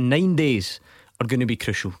 9 days are going to be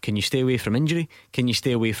crucial. Can you stay away from injury? Can you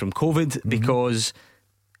stay away from COVID? Because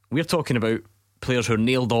we're talking about players who are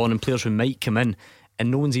nailed on and players who might come in, and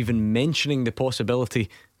no one's even mentioning the possibility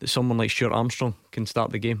that someone like Stuart Armstrong can start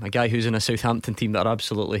the game, a guy who's in a Southampton team that are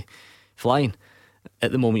absolutely flying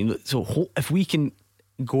at the moment. So if we can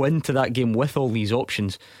go into that game with all these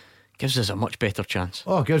options, gives us a much better chance.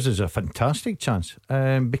 Oh, it gives us a fantastic chance.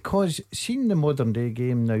 Because seeing the modern day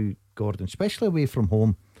game now, Gordon, especially away from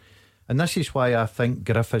home, and this is why I think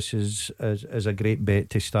Griffiths is a great bet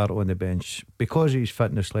to start on the bench, because of his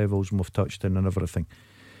fitness levels, and we've touched on and everything.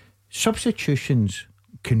 Substitutions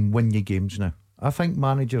can win you games now. I think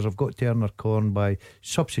managers have got to turn their corn by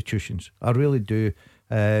substitutions. I really do,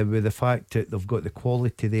 with the fact that they've got the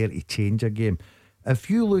quality there to change a game. If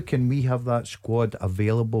you look and we have that squad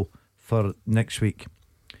available for next week,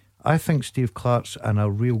 I think Steve Clarke's in a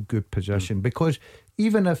real good position, because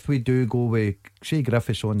even if we do go with, say,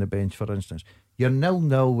 Griffiths on the bench, for instance, you're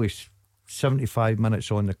 0-0 with 75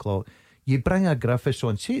 minutes on the clock. You bring a Griffiths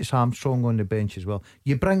on, say it's Armstrong on the bench as well,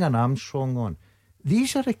 you bring an Armstrong on.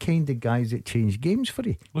 These are the kind of guys that change games for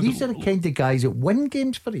you. These are the kind of guys that win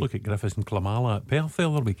games for you. Look at Griffiths and Klamala at Perth the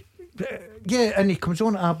other week. Yeah, and he comes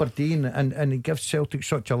on at Aberdeen and he gives Celtic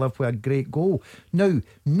such a lift with a great goal. Now,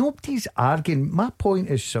 nobody's arguing. My point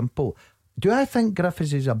is simple. Do I think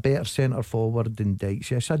Griffiths is a better centre forward than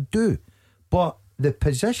Dykes? Yes, I do. But the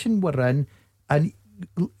position we're in, and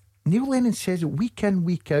Neil Lennon says it week in,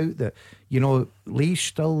 week out, that, you know, Lee's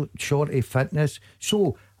still short of fitness.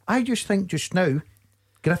 So I just think just now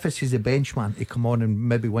Griffiths is the benchman to come on and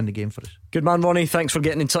maybe win the game for us. Good man, Ronnie. Thanks for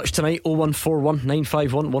getting in touch tonight. 0141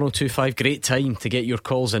 951 1025. Great time to get your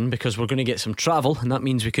calls in, because we're going to get some travel, and that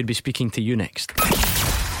means we could be speaking to you next.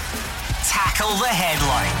 Tackle the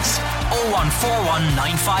headlines. 0141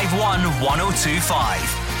 951 1025.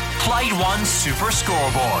 Clyde One Super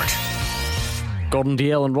Scoreboard. Gordon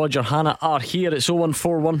Dalziel and Roger Hannah are here. It's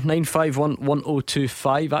 0141 951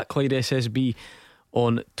 1025 at Clyde SSB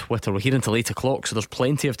on Twitter. We're here until 8 o'clock, so there's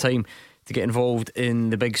plenty of time to get involved in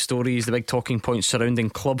the big stories, the big talking points surrounding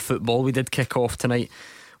club football. We did kick off tonight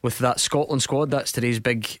with that Scotland squad. That's today's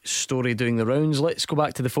big story doing the rounds. Let's go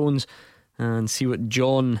back to the phones and see what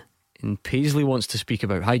John in Paisley wants to speak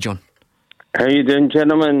about. Hi, John. How you doing,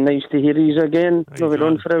 gentlemen? Nice to hear you again. We've been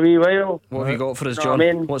on for a wee while. What have you got for us,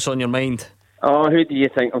 John? What's on your mind? Oh, who do you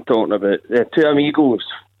think I'm talking about? The two amigos.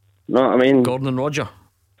 Know what I mean? Gordon and Roger.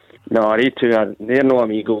 No, they're no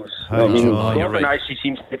amigos. Hi, John. You're Gordon right. actually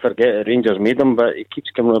seems to forget that Rangers made them, but he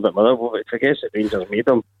keeps coming a bit mother, but he forgets that Rangers made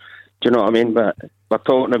them. Do you know what I mean? But we're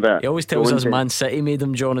talking about. He always tells us Man City made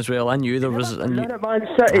them, John, as well. I knew there was. Not at Man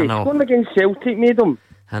City. I know. Going against Celtic made them.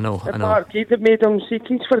 I know. The Parkhead that made them. See, he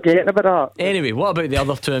keeps forgetting about that. Anyway, what about the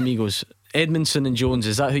other two amigos? Edmondson and Jones,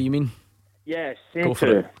 is that who you mean? Yes, Go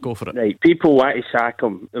for it. Go for it. Right, people want to sack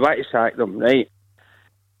them. They want to sack them, right?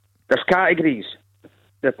 There's categories.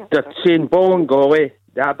 They're saying Bolingoli,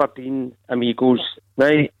 the Aberdeen amigos,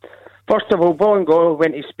 right? First of all, Bolingoli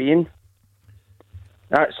went to Spain.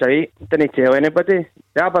 That's right. Didn't tell anybody.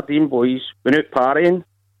 The Aberdeen boys went out partying,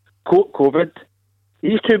 caught COVID.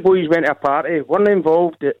 These two boys went to a party, weren't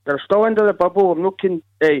involved. They're still under the bubble. I'm not condoning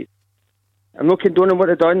what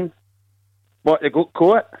they've done, but they got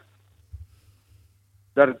caught.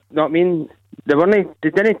 They're not. I mean, they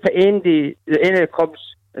didn't put any of the clubs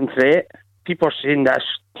in threat. People are saying this,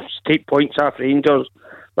 take points off Rangers,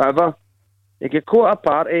 whatever. They get caught at a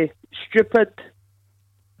party, stupid.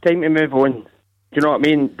 Time to move on. Do you know what I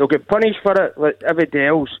mean? They'll get punished for it like everybody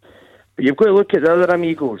else. But you've got to look at the other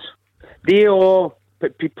amigos. They all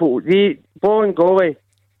put people. Bolingoli,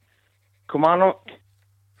 Kilmarnock,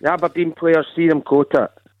 the Aberdeen players see them caught it.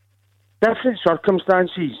 Different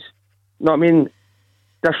circumstances. You know what I mean?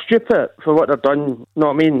 They're stupid for what they've done. You know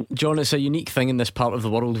what I mean? John, it's a unique thing in this part of the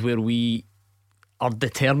world where we are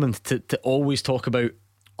determined to always talk about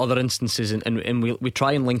other instances, and we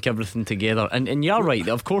try and link everything together. And you're right,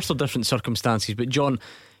 of course there are different circumstances. But John,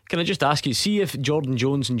 can I just ask you, see if Jordan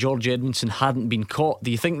Jones and George Edmondson hadn't been caught,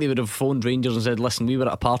 do you think they would have phoned Rangers and said, listen, we were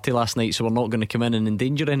at a party last night, so we're not going to come in and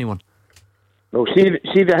endanger anyone? Well, see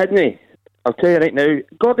if they hadn't, I'll tell you right now.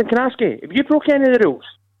 Gordon, can I ask you, have you broke any of the rules?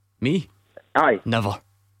 Me? Aye. Never.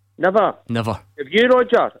 Never? Never. Have you,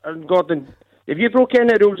 Roger and Gordon, have you broke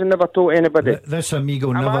any rules and never told anybody? This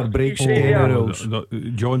amigo never breaks you any there. rules. No,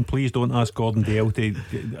 John, please don't ask Gordon Dale to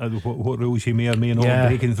what rules he may or may not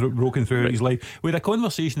have broken through his life. We had a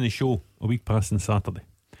conversation in the show a week past on Saturday,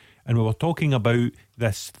 and we were talking about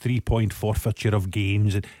this 3-point forfeiture of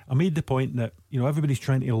games, and I made the point that, you know, everybody's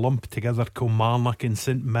trying to lump together Kilmarnock and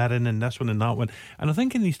St Mirren and this one and that one, and I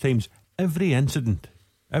think in these times every incident,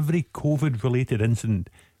 every COVID related incident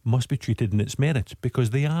must be treated in its merits, because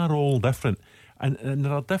they are all different, and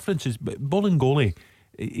there are differences. But Bolingoli,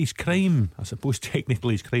 his crime, I suppose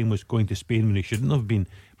technically his crime was going to Spain when he shouldn't have been,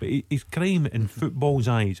 but his crime in football's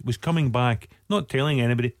eyes was coming back, not telling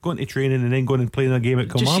anybody, going to training and then going and playing a game at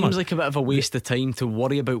Kilmarnock. It just seems like a bit of a waste of time to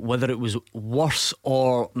worry about whether it was worse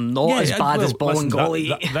or not as bad as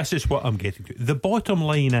Bolingoli. This is what I'm getting to. The bottom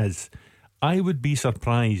line is, I would be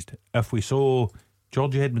surprised if we saw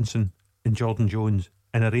George Edmondson and Jordan Jones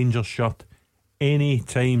in a Rangers shirt any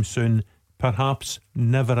time soon, perhaps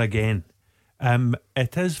never again.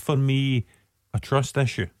 It is for me a trust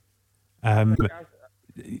issue. I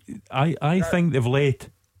think they've let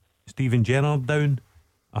Steven Gerrard down.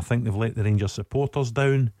 I think they've let the Rangers supporters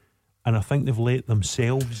down, and I think they've let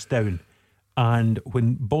themselves down. And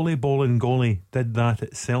when Bolingoli did that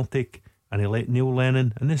at Celtic, and he let Neil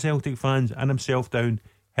Lennon and the Celtic fans and himself down,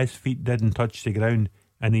 his feet didn't touch the ground,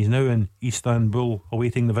 and he's now in Istanbul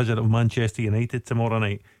awaiting the visit of Manchester United tomorrow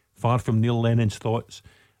night, far from Neil Lennon's thoughts.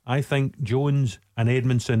 I think Jones and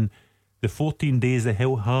Edmondson, the 14 days that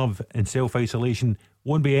he'll have in self-isolation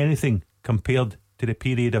won't be anything compared to the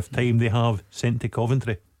period of time they have sent to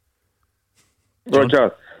Coventry.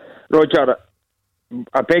 Roger,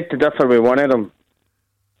 I beg to differ with one of them.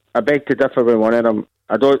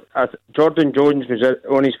 Jordan Jones was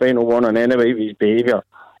on his final warning anyway with his behaviour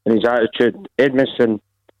and his attitude. Edmondson,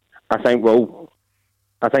 I think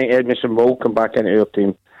Edmondson will come back into our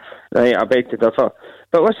team. Right, I beg to differ.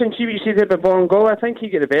 But listen, see what you said about Bolingoli. I think he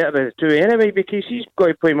get the better of the two anyway, because he's got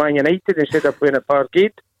to play Man United instead of playing at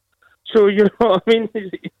Parkgate. So, you know what I mean?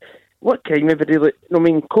 What kind of a I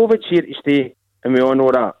mean, COVID's here to stay, and we all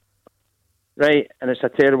know that. Right? And it's a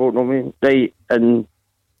terrible, right? And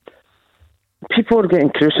people are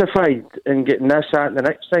getting crucified and getting this, that, and the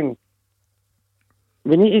next thing.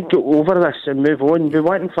 We need to get over this and move on. We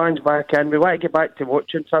want fans back in. We want to get back to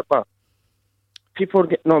watching football. People are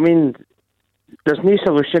getting, there's no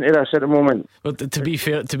solution to this at the moment. Well, to be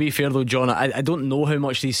fair though, John, I don't know how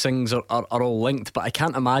much these things are all linked, but I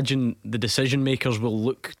can't imagine the decision makers will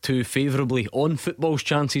look too favourably on football's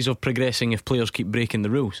chances of progressing if players keep breaking the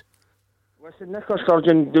rules. Listen, Nicola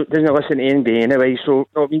Sturgeon doesn't listen to anybody anyway, so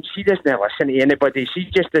she doesn't listen to anybody. She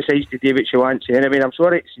just decides to do what she wants anyway. I'm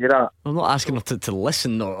sorry to say that. I'm not asking her to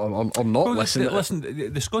listen or not listen.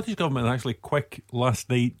 Listen, the Scottish Government are actually quick last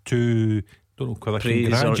night to, don't know whether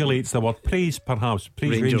congratulates the word, praise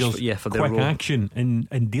Rangers for their quick action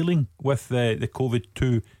in dealing with the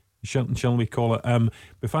COVID-2, shall we call it.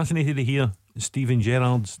 Be fascinated to hear Steven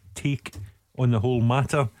Gerrard's take on the whole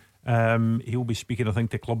matter. He'll be speaking, I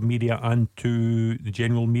think, to club media and to the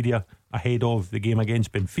general media ahead of the game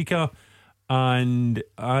against Benfica, and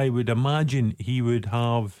I would imagine he would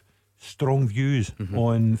have strong views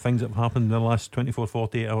on things that have happened in the last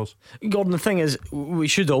 24-48 hours. Gordon, the thing is, we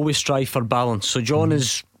should always strive for balance. So John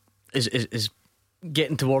is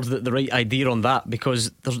getting towards the right idea on that,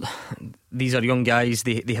 because these are young guys.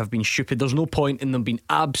 They have been stupid. There's no point in them being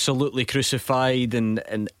absolutely crucified and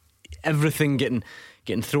everything getting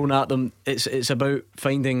thrown at them. It's about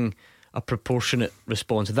finding a proportionate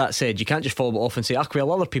response. That said, you can't just fall off and say,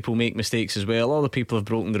 well, other people make mistakes as well, other people have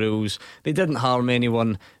broken the rules, they didn't harm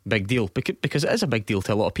anyone, big deal, because it is a big deal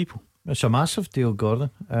to a lot of people. It's a massive deal, Gordon.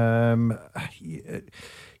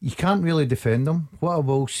 You can't really defend them. What I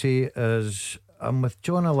will say is, I'm with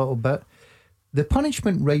John a little bit. The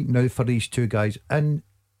punishment right now for these two guys, and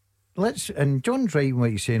John's right in what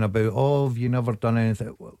he's saying about, have you never done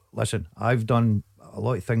anything? Well, listen, I've done a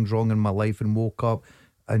lot of things wrong in my life and woke up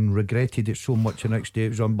and regretted it so much the next day. It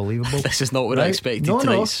was unbelievable. This is not what I expected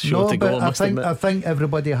tonight's show to go. I think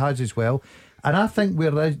everybody has as well, and I think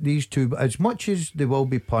these two, as much as they will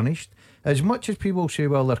be punished, as much as people say,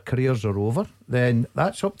 well, their careers are over, then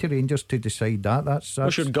that's up to Rangers to decide that. That's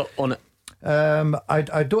what's your gut on it?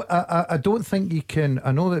 I don't think you can.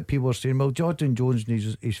 I know that people are saying, well, Jordan Jones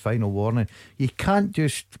needs his final warning. You can't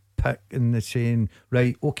just pick in the saying,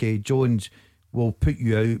 right, okay, Jones, we'll put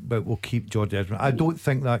you out, but we'll keep George Edmondson. I don't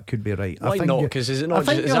think that could be right. Why not? Because is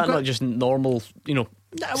that not just normal?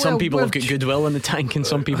 Some people have got goodwill in the tank and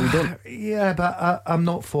some people don't. Yeah, but I'm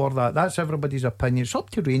not for that. That's everybody's opinion. It's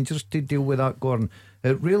up to Rangers to deal with that, Gordon.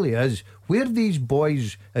 It really is. Where these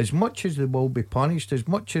boys, as much as they will be punished, as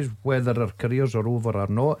much as whether their careers are over or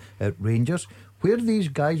not at Rangers, where these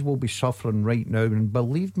guys will be suffering right now, and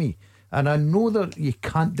believe me, and I know that you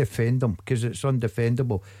can't defend them because it's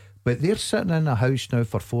undefendable, but they're sitting in a house now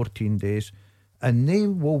for 14 days and they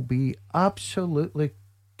will be absolutely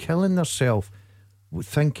killing themselves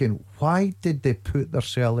thinking, why did they put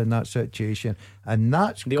themselves in that situation? And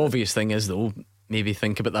that's the obvious thing is, though, maybe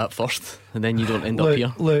think about that first and then you don't end up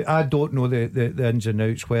here. Look, I don't know the ins and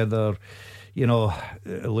outs, whether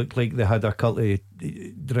it looked like they had a couple of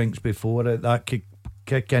drinks before it. That could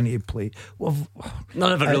kick into play. Well,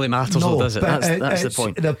 none of it really matters, though, does it? That's the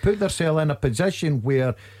point. They put themselves in a position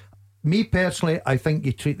where, me personally, I think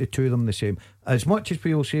you treat the two of them the same. As much as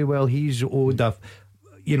people say, well, he's owed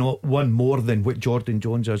one more than what Jordan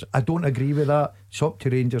Jones is, I don't agree with that. It's up to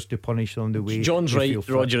Rangers to punish them the way John's right,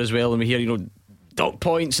 Roger, as well. And we hear, dock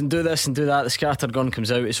points and do this and do that. The scattered gun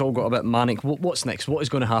comes out. It's all got a bit manic. What's next? What is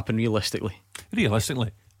going to happen realistically?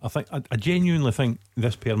 I genuinely think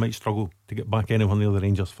this pair might struggle to get back anywhere near the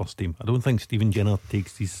Rangers first team. I don't think Stephen Jenner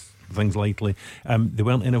takes these things lightly. They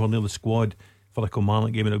weren't anywhere near the squad for the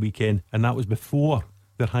Kilmarnock game at the weekend, and that was before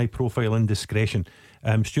their high profile indiscretion.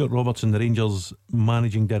 Stuart Robertson, the Rangers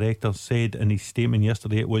managing director, said in his statement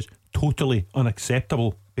yesterday it was totally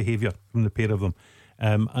unacceptable behaviour from the pair of them.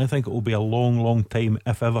 I think it will be a long time,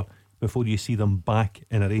 if ever, before you see them back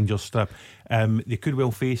in a Rangers strip. They could well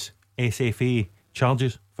face SFA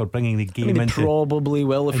charges for bringing the game into, probably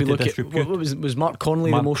will, if you look at what was Mark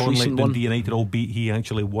Connolly, the most recent one. Dundee United, albeit he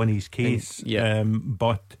actually won his case.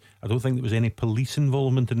 But I don't think there was any police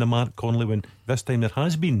involvement in the Mark Connolly one. This time there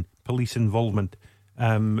has been police involvement.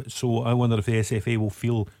 So I wonder if the SFA will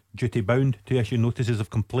feel duty bound to issue notices of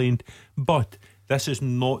complaint. But this is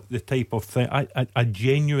not the type of thing. I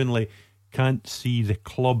genuinely can't see the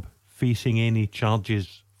club facing any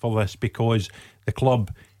charges for this, because the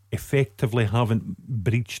club effectively haven't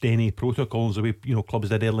breached any protocols the way clubs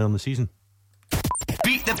did earlier in the season.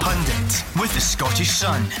 Beat the Pundit with the Scottish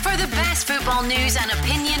Sun. For the best football news and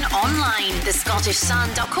opinion online,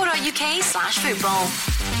 thescottishsun.co.uk/football.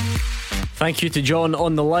 Thank you to John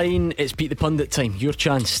on the line. It's Beat the Pundit time. Your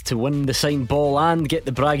chance to win the signed ball and get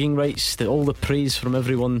the bragging rights, all the praise from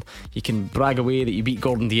everyone. You can brag away that you beat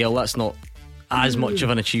Gordon Dalziel. That's not as much of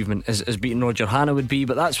an achievement as beating Roger Hannah would be,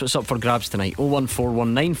 but that's what's up for grabs tonight.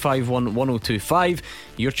 01419511025.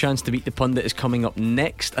 Your chance to beat the Pundit is coming up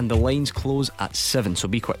next, and the lines close at 7, so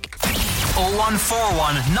be quick.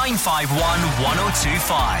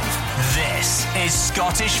 01419511025. This is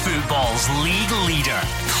Scottish football's league leader,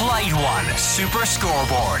 Clyde One Super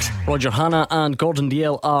Scoreboard. Roger Hannah and Gordon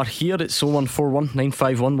Dalziel are here. It's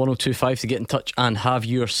 01419511025 to get in touch and have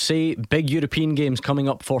your say. Big European games coming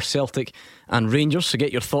up for Celtic and Rangers, so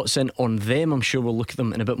get your thoughts in on them. I'm sure we'll look at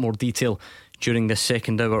them in a bit more detail during this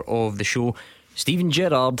second hour of the show. Steven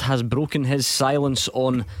Gerrard has broken his silence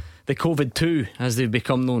on the COVID-2, as they've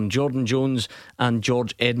become known. Jordan Jones and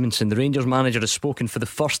George Edmondson. The Rangers manager has spoken for the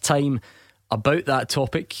first time about that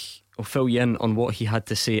topic. I'll fill you in on what he had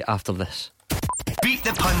to say after this. Beat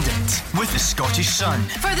the Pundit with the Scottish Sun.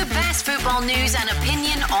 For the best football news and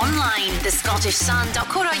opinion online,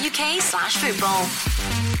 thescottishsun.co.uk/football.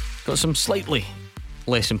 Got some slightly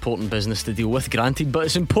less important business to deal with, granted, but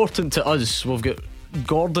it's important to us. We've got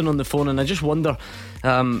Gordon on the phone, and I just wonder,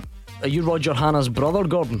 are you Roger Hannah's brother,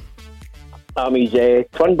 Gordon? I'm his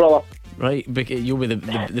twin brother. Right, you'll be the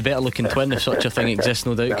better looking twin, if such a thing exists,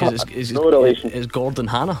 no doubt, because no relation. It's Gordon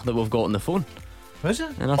Hannah that we've got on the phone. Is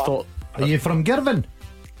it? And I thought, are you from Girvan?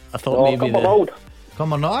 I thought maybe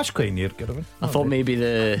Come on, that's quite near Girvan. I thought maybe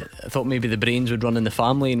the brains would run in the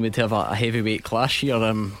family and we'd have a heavyweight clash here.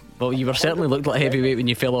 Well, you were certainly looked like a heavyweight when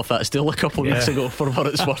you fell off that stool a couple of weeks ago, for what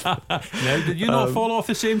it's worth. Now, did you not fall off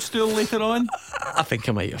the same stool later on? I think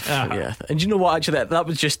I might have. Yeah. And do you know what? Actually, that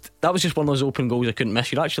was just one of those open goals I couldn't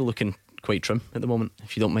miss. You're actually looking quite trim at the moment,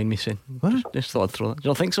 if you don't mind me saying. Just thought I'd throw that. Do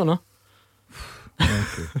you not think so? No. Okay.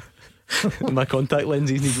 My contact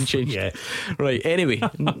lenses needing change. Yeah. Right, anyway.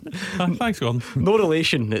 Thanks, Gordon. No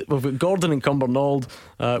relation. We've got Gordon in Cumbernauld.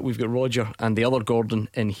 We've got Roger and the other Gordon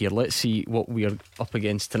in here. Let's see what we're up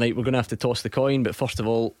against tonight. We're going to have to toss the coin, but first of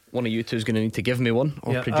all, one of you two is going to need to give me one,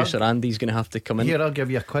 or producer Andy's going to have to come in. Here, I'll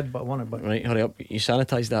give you a quid, but I want it back. Right, hurry up. You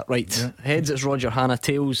sanitise that. Right, heads it's Roger Hannah,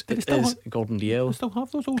 tails it is Gordon Dalziel. I still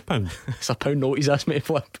have those old pounds. It's a £1 note he's asked me to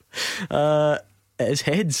flip. It is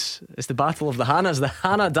heads. It's the battle of the Hannahs, the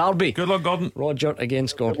Hannah Derby. Good luck, Gordon. Roger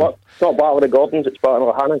against Gordon. It's not battle of the Gordons, it's battle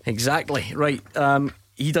of the Hannah. Exactly. Right.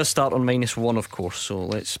 He does start on -1, of course, so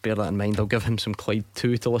let's bear that in mind. I'll give him some Clyde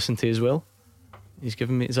 2 to listen to as well. He's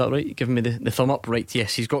giving me, is that right? Giving me the thumb up. Right,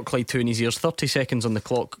 yes, he's got Clyde 2 in his ears. 30 seconds on the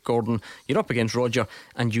clock, Gordon. You're up against Roger,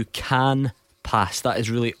 and you can pass. That is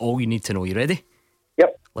really all you need to know. You ready?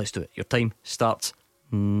 Yep. Let's do it. Your time starts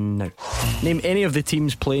now. Name any of the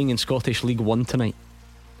teams playing in Scottish League 1 tonight.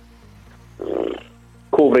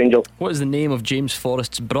 Cove Rangers. What is the name of James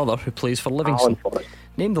Forrest's brother who plays for Livingston? Alan Forrest.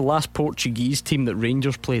 Name the last Portuguese team that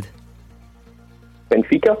Rangers played.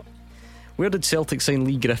 Benfica. Where did Celtic sign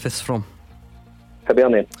Lee Griffiths from?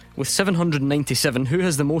 Hibernian. With 797, who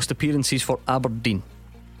has the most appearances for Aberdeen?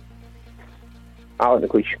 Alan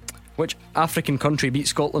McLeish. Which African country beat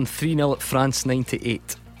Scotland 3-0 at France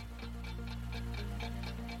 98?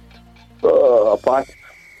 Oh, a pass.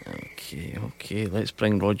 Okay, let's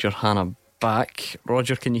bring Roger Hannah back.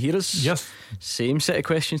 Roger, can you hear us? Yes. Same set of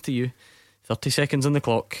questions to you. 30 seconds on the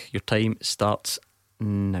clock. Your time starts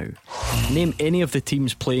now. Name any of the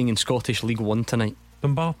teams playing in Scottish League One tonight.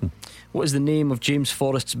 Dumbarton. What is the name of James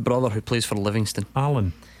Forrest's brother who plays for Livingston?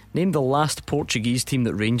 Alan. Name the last Portuguese team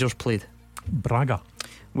that Rangers played. Braga.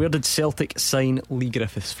 Where did Celtic sign Lee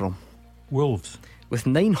Griffiths from? Wolves. With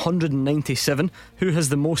 997, who has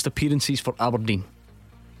the most appearances for Aberdeen?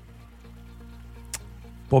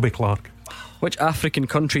 Bobby Clark. Which African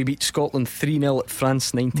country beat Scotland 3-0 at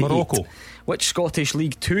France 98? Morocco. Which Scottish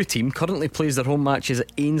League 2 team currently plays their home matches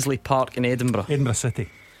at Ainsley Park in Edinburgh? Edinburgh City.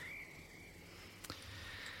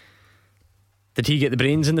 Did he get the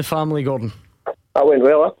brains in the family, Gordon? That went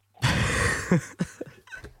well,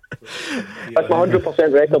 That's my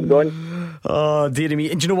 100% record going. Oh, dearie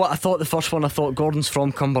me. And do you know what? I thought the first one, I thought Gordon's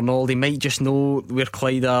from Cumbernauld. He might just know where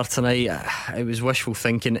Clyde are tonight. It was wishful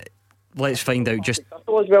thinking. Let's find out. Just as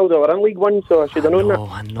well, they were in League One, so I should have known that.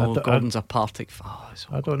 I know. Gordon's a Partick.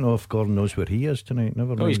 I don't know if Gordon knows where he is tonight.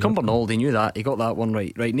 Never No, he's Cumbernauld. He knew that. He got that one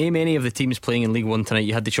right. Right, name any of the teams playing in League One tonight.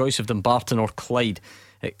 You had the choice of Dumbarton or Clyde.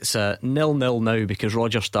 It's 0-0 now because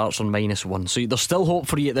Roger starts on -1. So there's still hope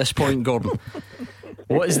for you at this point, Gordon.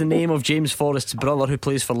 What is the name of James Forrest's brother who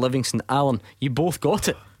plays for Livingston? Alan. You both got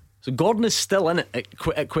it. So Gordon is still in it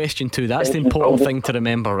at question 2. That's the important thing to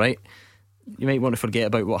remember, right? You might want to forget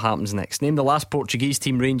about what happens next. Name the last Portuguese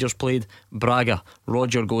team Rangers played. Braga.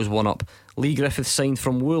 Roger goes 1 up. Lee Griffiths signed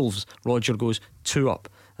from Wolves. Roger goes 2 up.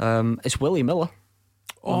 It's Willie Miller.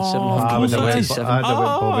 I would have went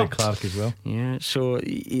Bobby Clark as well. Yeah, so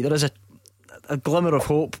there is a glimmer of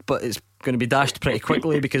hope, but it's going to be dashed pretty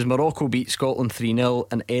quickly because Morocco beat Scotland 3-0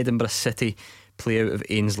 and Edinburgh City play out of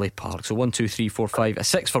Ainsley Park. So 1, 2, 3, 4, 5, a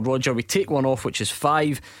 6 for Roger. We take one off, which is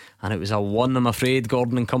 5, and it was a 1, I'm afraid.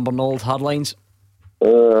 Gordon and Cumbernauld, Hardlines.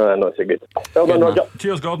 Not so good. Well done, Roger.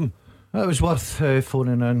 Cheers, Gordon. It was worth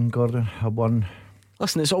phoning in, Gordon. I won.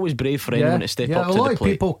 Listen, it's always brave for anyone to step up to the plate. A lot of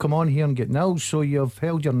people come on here and get nils, so you've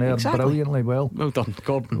held your nerve brilliantly well. Well done,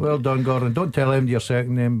 Gordon. Well done, Gordon. Don't tell him your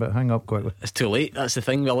second name, but hang up quickly. It's too late. That's the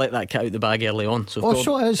thing. We'll let that cat out the bag early on. So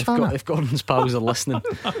so it is, Hannah. If Gordon's pals are listening,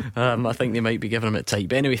 I think they might be giving him it tight.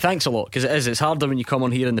 But anyway, thanks a lot, because it's harder when you come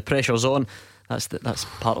on here and the pressure's on. That's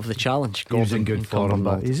part of the challenge. Gordon, he's in good form.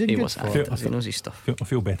 He's in good form. He knows his stuff. I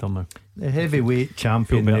feel better now. The heavyweight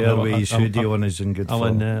champion there with his hoodie on is in good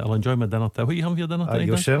form. I'll enjoy my dinner. What are you having for your dinner today?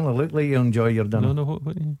 You certainly look like you enjoy your dinner. No,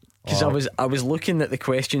 because I was looking at the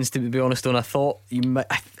questions, to be honest, and I thought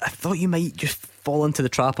you might just fall into the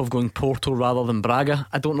trap of going Porto rather than Braga.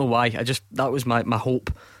 I don't know why. That was my hope,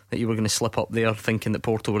 that you were going to slip up there thinking that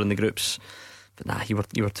Porto were in the groups. But nah, you were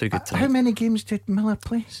too good tonight. How many games did Miller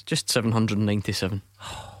play? Just 797.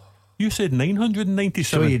 You said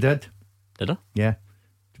 997. So you did. Did I? Yeah.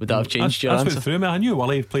 Would that have changed your answer? That's what threw me. I knew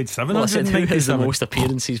Willie played 797. Who has the most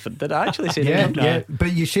appearances? Did I actually say that? Yeah.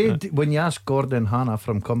 But you said when you asked Gordon Hannah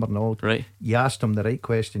from Cumbernauld, right, you asked him the right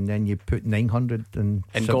question, then you put 900 and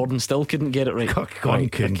Gordon still couldn't get it right. Gordon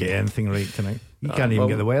couldn't get anything right tonight. You can't even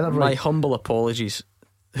get the weather right. My humble apologies.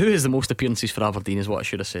 Who has the most appearances for Aberdeen is what I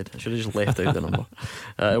should have said. I should have just left out the number.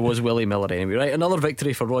 It was Willie Miller anyway. Right, another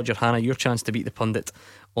victory for Roger Hannah. Your chance to beat the pundit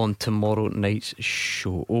on tomorrow night's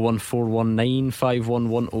show.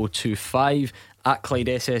 01419511025 at Clyde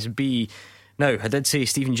SSB. Now, I did say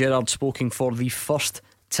Stephen Gerrard speaking for the first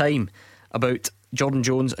time about Jordan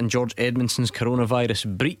Jones and George Edmondson's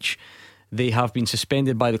coronavirus breach. They have been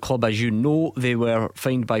suspended by the club, as you know. They were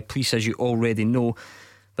fined by police, as you already know.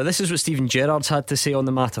 But this is what Stephen Gerrard's had to say on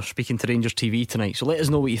the matter, speaking to Rangers TV tonight. So let us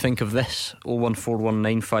know what you think of this.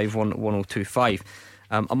 01419511025.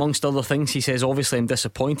 Amongst other things, he says, obviously I'm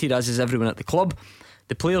disappointed, as is everyone at the club.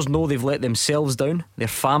 The players know they've let themselves down, their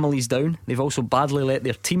families down. They've also badly let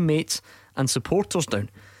their teammates and supporters down.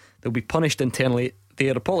 They'll be punished internally. They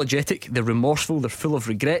are apologetic, they're remorseful, they're full of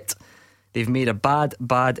regret. They've made a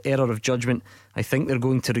bad error of judgment. I think they're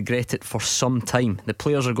going to regret it for some time. The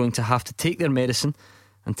players are going to have to take their medicine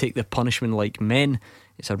and take their punishment like men.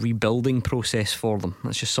 It's a rebuilding process for them.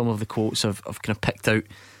 That's just some of the quotes I've kind of picked out.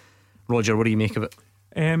 Roger, what do you make of it?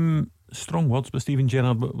 Strong words by Stephen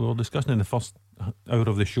Gerrard. We were discussing in the first hour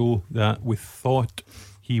of the show that we thought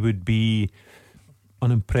he would be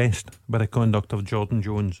unimpressed by the conduct of Jordan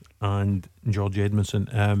Jones and George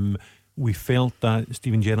Edmondson. We felt that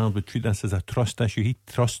Stephen Gerrard would treat this as a trust issue. He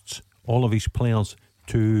trusts all of his players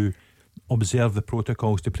to observe the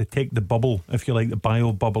protocols, to protect the bubble, if you like, the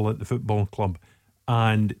bio bubble at the football club.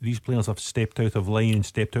 And these players have stepped out of line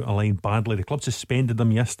badly. The club suspended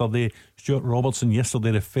them yesterday. Stuart Robertson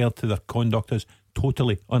yesterday referred to their conduct as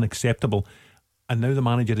totally unacceptable. and now the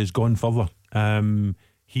manager has gone further.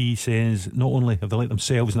 He says not only have they let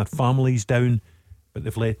themselves and their families down, but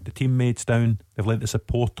they've let the teammates down, they've let the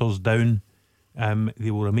supporters down.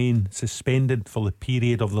 They will remain suspended for the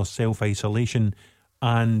period of their self-isolation,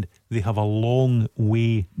 and they have a long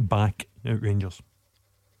way back at Rangers.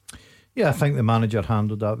 Yeah, I think the manager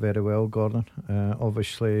handled that very well, Gordon.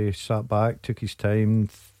 Obviously sat back, took his time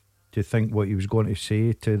to think what he was going to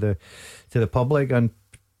say to the public and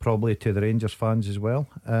probably to the Rangers fans as well.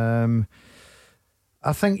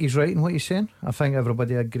 I think he's right in what he's saying. I think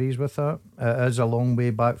everybody agrees with that. It is a long way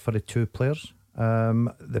back for the two players.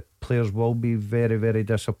 The players will be very, very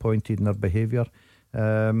disappointed in their behaviour.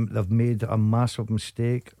 They've made a massive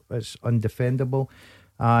mistake. It's undefendable,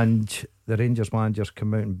 and the Rangers managers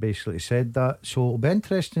come out and basically said that. So it'll be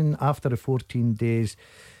interesting after the 14 days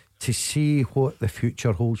to see what the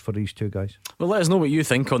future holds for these two guys. Well, let us know what you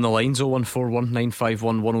think on the lines.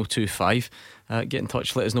 01419511025. Get in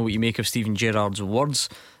touch, let us know what you make of Steven Gerrard's words,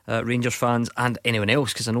 Rangers fans and anyone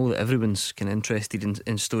else, because I know that everyone's kind of interested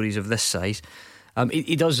in stories of this size.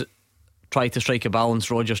 He does try to strike a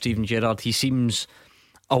balance, Roger, Steven Gerrard. He seems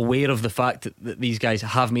aware of the fact that these guys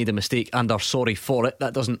have made a mistake and are sorry for it.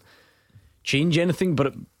 That doesn't change anything,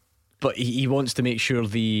 but he wants to make sure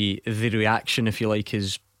the reaction, if you like,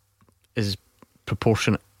 is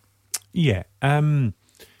proportionate. Yeah.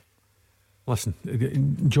 Listen,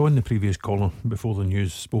 John, the previous caller before the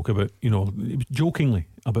news, spoke about, jokingly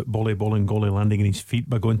about volleyball and Golly landing on his feet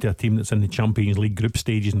by going to a team that's in the Champions League group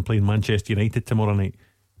stages and playing Manchester United tomorrow night.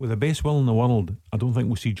 With the best will in the world, I don't think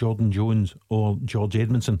we'll see Jordan Jones or George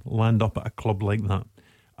Edmondson land up at a club like that.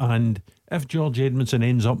 And if George Edmondson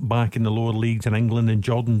ends up back in the lower leagues in England and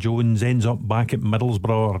Jordan Jones ends up back at Middlesbrough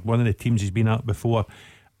or one of the teams he's been at before,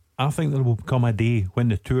 I think there will come a day when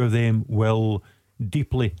the two of them will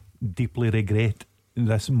deeply regret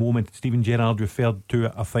this moment. Steven Gerrard referred to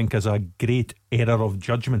it, I think, as a great error of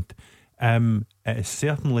judgment. It is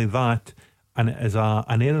certainly that, and it is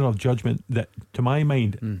an error of judgment that, to my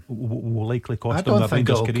mind, will likely cost them their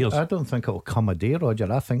Rangers careers. I don't think it'll come a day,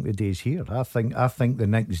 Roger. I think the day's here. I think the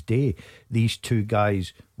next day these two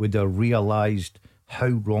guys would have realised how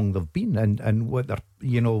wrong they've been and what they're,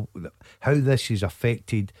 how this has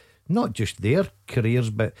affected not just their careers,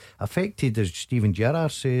 but affected, as Steven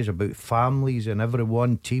Gerrard says, about families and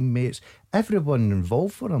everyone, teammates, everyone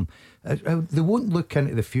involved for them. They won't look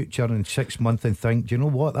into the future in 6 months and think, do you know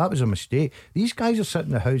what, that was a mistake. These guys are sitting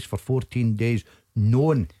in the house for 14 days,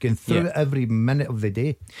 going through it every minute of the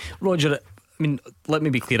day. Roger, I mean, let me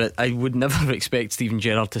be clear, I would never expect Steven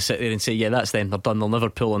Gerrard to sit there and say, yeah, that's them, they're done, they'll never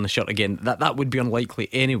pull on the shirt again. That would be unlikely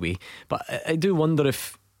anyway. But I do wonder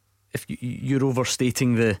if you're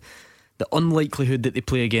overstating the unlikelihood that they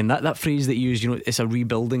play again. That phrase that you used, it's a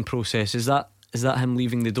rebuilding process. Is that him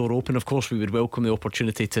leaving the door open? Of course we would welcome the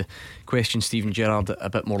opportunity to question Steven Gerrard at a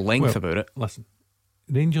bit more length about it. Listen,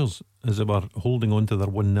 Rangers, as they were holding on to their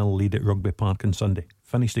 1-0 lead at Rugby Park on Sunday,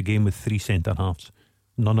 finished the game with 3 centre halves.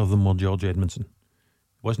 None of them were George Edmondson.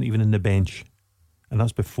 Wasn't even in the bench, and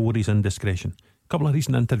that's before his indiscretion. A couple of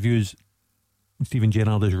recent interviews, Steven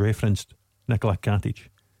Gerrard has referenced Nicola Katic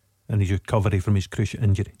and his recovery from his cruciate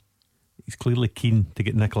injury. He's clearly keen to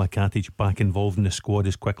get Nicola Katic back involved in the squad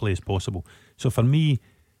as quickly as possible. So for me,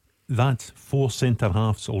 that's 4 centre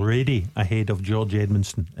halves already ahead of George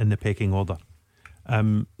Edmondson in the pecking order.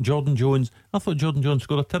 Jordan Jones, I thought Jordan Jones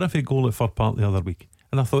scored a terrific goal at Fir Park the other week,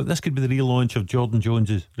 and I thought this could be the relaunch of Jordan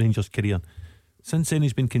Jones's Rangers career. Since then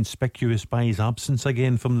he's been conspicuous by his absence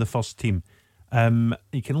again from the first team.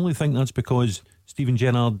 You can only think that's because Steven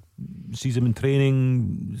Gerrard sees him in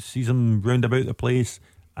training, sees him round about the place,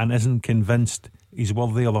 and isn't convinced he's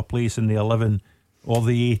worthy of a place in the 11 or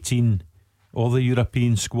the 18 or the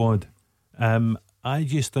European squad. I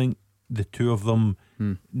just think the two of them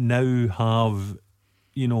now have,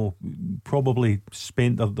 probably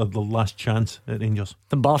spent the last chance at Rangers.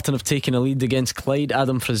 Dumbarton have taken a lead against Clyde.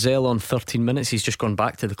 Adam Frizzell on 13 minutes. He's just gone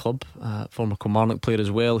back to the club. Former Kilmarnock player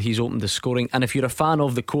as well. He's opened the scoring. And if you're a fan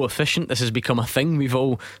of the coefficient, this has become a thing. We've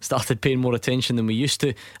all started paying more attention than we used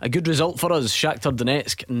to. A good result for us. Shakhtar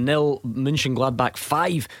Donetsk 0, Mönchengladbach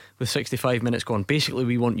 5 with 65 minutes gone. Basically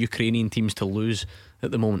we want Ukrainian teams to lose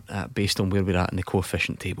at the moment, based on where we're at in the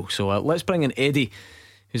coefficient table. So let's bring in Eddie,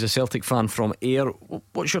 who's a Celtic fan from Ayr.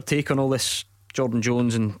 What's your take on all this Jordan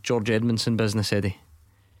Jones and George Edmondson business, Eddie?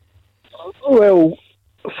 Well,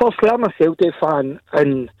 firstly, I'm a Celtic fan,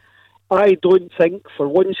 and I don't think for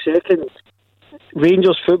 1 second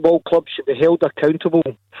Rangers Football Club should be held accountable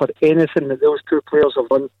for anything that those two players have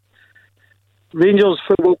done. Rangers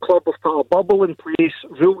Football Club have put a bubble in place,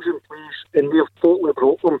 rules in place, and we have totally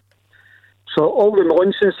broke them. So all the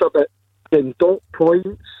nonsense about and dot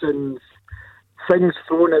points and things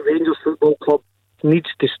thrown at Rangers Football Club needs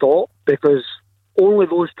to stop, because only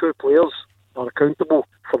those two players are accountable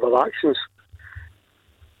for their actions.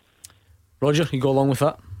 Roger, you go along with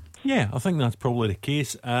that? Yeah, I think that's probably the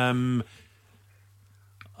case.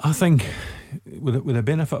 I think with the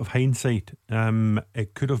benefit of hindsight,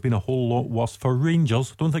 it could have been a whole lot worse for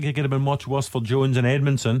Rangers. Don't think it could have been much worse for Jones and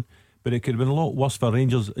Edmondson, but it could have been a lot worse for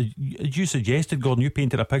Rangers. As you suggested, Gordon, you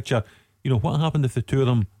painted a picture. You know, what happened if the two of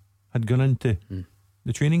them had gone into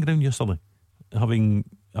the training ground yesterday, having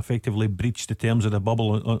effectively breached the terms of the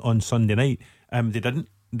bubble on Sunday night? They didn't.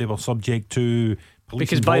 They were subject to police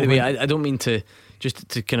because, by the way, involvement. I don't mean to just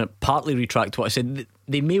to kind of partly retract what I said.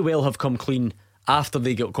 They may well have come clean after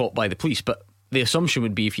they got caught by the police, but the assumption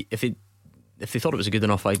would be if they thought it was a good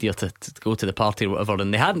enough idea to go to the party or whatever,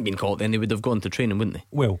 and they hadn't been caught, then they would have gone to training, wouldn't they?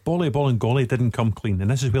 Well, Bolingoli didn't come clean, and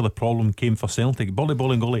this is where the problem came for Celtic.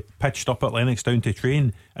 Bolingoli pitched up at Lennoxtown to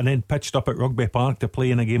train, and then pitched up at Rugby Park to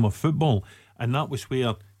play in a game of football, and that was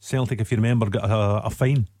where Celtic, if you remember, got a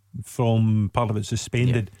fine from part of it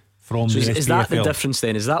suspended. Yeah. From so the is that the SPFL. difference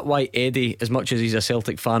then? Is that why Eddie, as much as he's a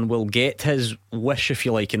Celtic fan, will get his wish, if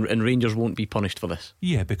you like, and Rangers won't be punished for this?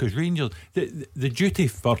 Yeah, because Rangers, the duty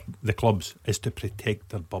for the clubs is to protect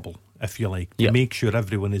their bubble, if you like, to make sure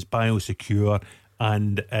everyone is biosecure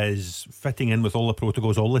and is fitting in with all the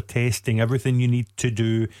protocols, all the testing, everything you need to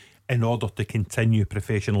do in order to continue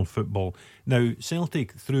professional football. Now,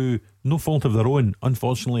 Celtic, through no fault of their own,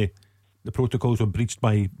 unfortunately, the protocols were breached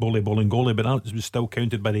by Bolingoli, but that was still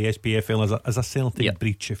counted by the SPFL as a Celtic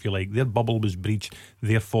breach, if you like. Their bubble was breached,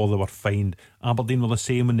 therefore they were fined. Aberdeen were the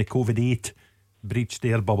same when the COVID-8 breached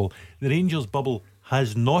their bubble. The Rangers bubble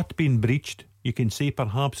has not been breached. You can say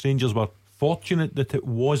perhaps Rangers were fortunate that it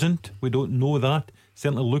wasn't. We don't know that.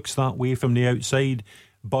 Certainly looks that way from the outside.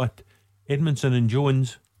 But Edmondson and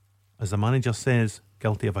Jones, as the manager says,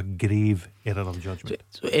 guilty of a grave error of judgment.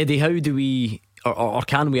 So Eddie, how do we, or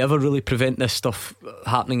can we ever really prevent this stuff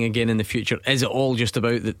happening again in the future? Is it all just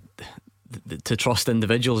about to trust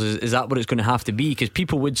individuals? Is that what it's going to have to be? Because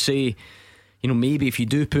people would say, you know, maybe if you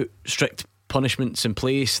do put strict punishments in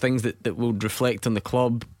place, things that would reflect on the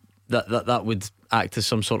club, that would act as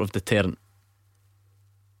some sort of deterrent.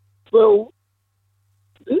 Well,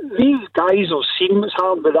 these guys have seen what's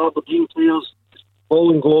happened with Aberdeen players,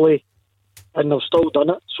 Bolingoli, and they've still done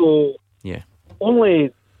it. So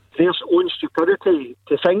only their own stupidity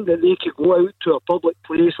to think that they could go out to a public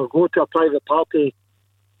place or go to a private party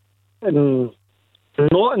and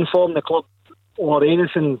not inform the club or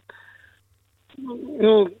anything. You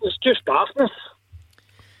know, it's just daftness.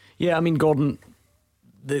 Yeah, I mean, Gordon,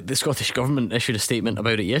 the Scottish Government issued a statement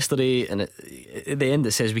about it yesterday, and at the end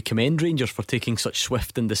it says, we commend Rangers for taking such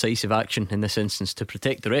swift and decisive action in this instance to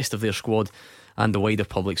protect the rest of their squad and the wider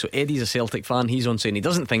public. So Eddie's a Celtic fan. He's on saying he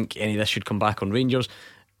doesn't think any of this should come back on Rangers.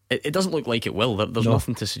 It doesn't look like it will. There's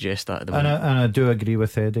nothing to suggest that at the moment. And I do agree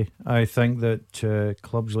with Eddie. I think that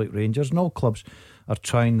clubs like Rangers, and all clubs, are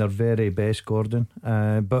trying their very best, Gordon,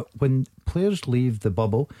 but when players leave the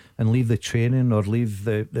bubble and leave the training or leave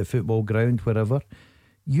the football ground, wherever,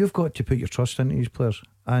 you've got to put your trust into these players,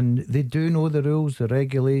 and they do know the rules, the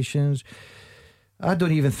regulations. I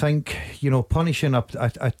don't even think, you know, punishing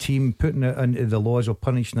a team, putting it into the laws of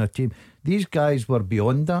punishing a team. These guys were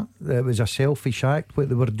beyond that. It was a selfish act what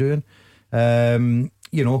they were doing. You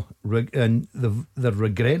know, and they're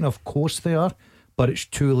regretting, of course they are, but it's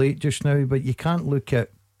too late just now. But you can't look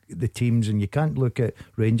at the teams, and you can't look at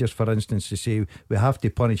Rangers, for instance, to say we have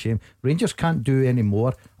to punish him. Rangers can't do any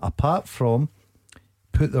more apart from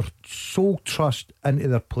put their sole trust into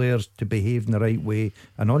their players to behave in the right way,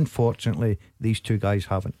 and unfortunately these two guys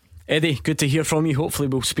haven't. Eddie, good to hear from you. Hopefully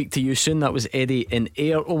we'll speak to you soon. That was Eddie in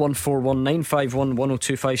Ayr.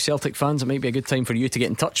 01419511025. Celtic fans, it might be a good time for you to get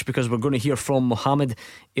in touch, because we're going to hear from Mohamed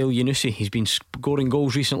El Yunusi. He's been scoring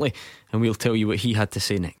goals recently, and we'll tell you what he had to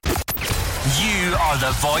say next. You are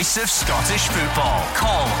the voice of Scottish football.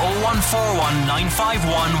 Call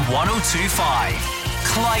 01419511025.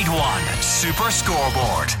 Clyde One Super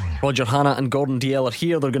Scoreboard. Roger Hannah and Gordon DL are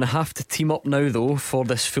here. They're going to have to team up now, though, for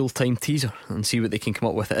this full-time teaser and see what they can come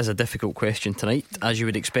up with. It is a difficult question tonight, as you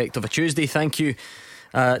would expect of a Tuesday. Thank you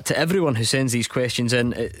to everyone who sends these questions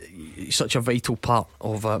in. It's such a vital part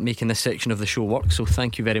of making this section of the show work, so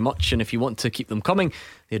thank you very much. And if you want to keep them coming,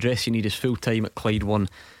 the address you need is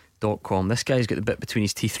fulltime@ClydeOne.com. This guy's got the bit between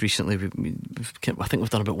his teeth recently. I think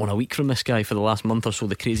we've done about one a week from this guy for the last month or so.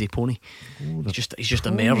 The Crazy Pony. He's just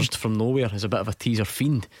emerged from nowhere as a bit of a teaser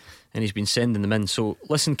fiend, and he's been sending them in. So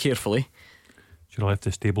listen carefully. Should I left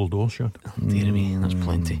the stable door shut? Oh, dear me, that's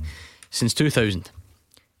plenty. Since 2000,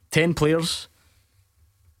 10 players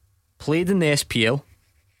played in the SPL,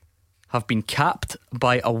 have been capped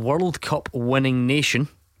by a World Cup winning nation,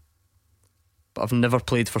 but have never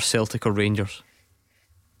played for Celtic or Rangers.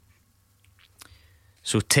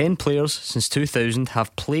 So 10 players since 2000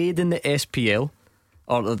 have played in the SPL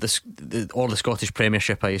or the Scottish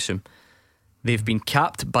Premiership, I assume. They've been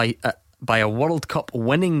capped by a World Cup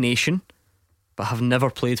winning nation, but have never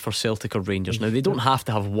played for Celtic or Rangers. Now, they don't have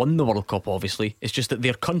to have won the World Cup, obviously. It's just that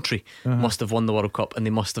their country must have won the World Cup and they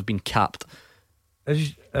must have been capped.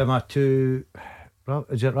 Is it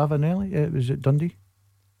Ravanelli? Is it Dundee?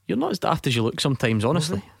 You're not as daft as you look sometimes,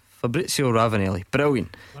 honestly. Fabrizio Ravanelli,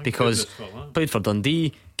 brilliant, because played for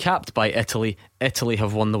Dundee, capped by Italy. Italy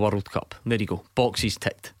have won the World Cup. There you go, boxes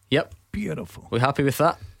ticked. Yep, beautiful. We happy with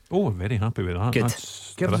that? Oh, very happy with that. Good.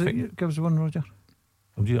 That's give us one, Roger.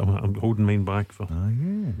 I'm holding mine back for.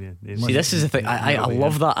 See, this is the thing. I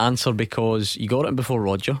love that answer because you got it before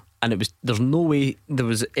Roger, and there's no way there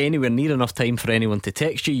was anywhere near enough time for anyone to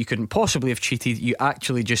text you. You couldn't possibly have cheated. You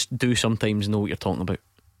actually just do sometimes know what you're talking about.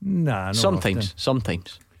 Nah, sometimes.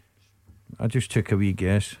 I just took a wee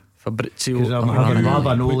guess. Fabrizio, because I'm having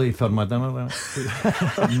ravioli for my dinner.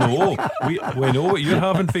 No, we know what you're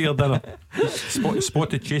having for your dinner.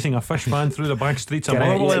 Spotted chasing a fish van through the back streets of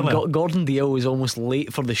Motherwell. Gordon Dalziel was almost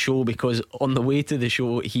late for the show because on the way to the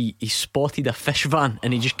show he spotted a fish van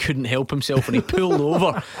and he just couldn't help himself and he pulled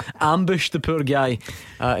over, ambushed the poor guy,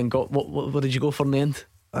 and got what did you go for in the end?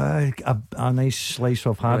 A nice slice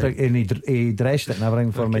of haddock, and he dressed it and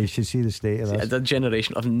everything for me. You should see the state of this. That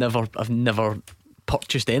generation, I've never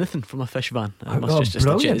purchased anything from a fish van. Is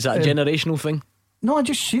that a generational thing? No, I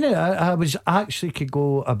just seen it. I was actually could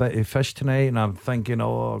go a bit of fish tonight, and I'm thinking,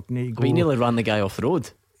 need to go. But you nearly ran the guy off the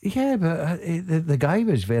road. Yeah, but the guy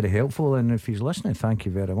was very helpful, and if he's listening, thank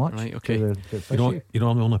you very much. Right, okay. The I'm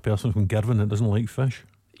the only person from Girvan that doesn't like fish.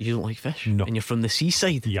 You don't like fish? No. And you're from the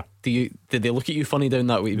seaside? Yeah. Did they look at you funny down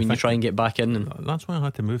that way when you try and get back in? And that's why I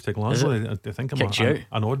had to move to Glasgow. I think I'm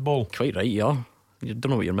an oddball. Quite right, you are. You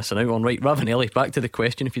don't know what you're missing out on. Right, Ravanelli, back to the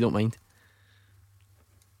question if you don't mind.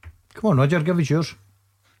 Come on, Roger, give us yours.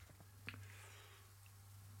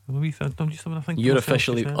 You're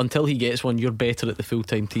officially, until he gets one, you're better at the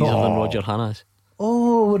full-time teaser than Roger Hannah's.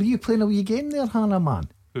 Oh, were you playing a wee game there, Hannah, man?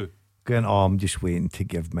 Who? Going, I'm just waiting to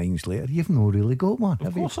give mines later. You've not really got one.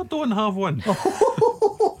 Of course I don't have one.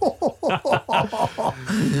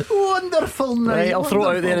 Wonderful night. Right, I'll throw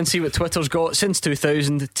it out there and see what Twitter's got. Since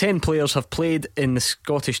 2000, 10 players have played in the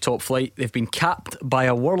Scottish top flight. They've been capped by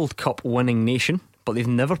a World Cup winning nation, but they've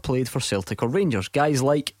never played for Celtic or Rangers. Guys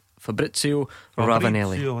like Fabrizio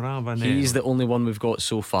Ravanelli. He's the only one we've got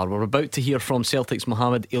so far. We're about to hear from Celtic's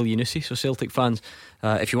Mohamed Elyounoussi. So Celtic fans,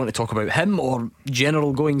 if you want to talk about him or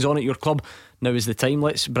general goings on at your club, now is the time.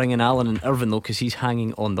 Let's bring in Alan and Irvin though, because he's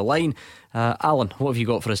hanging on the line. Alan, what have you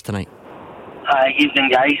got for us tonight?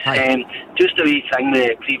 Evening guys. Just a wee thing with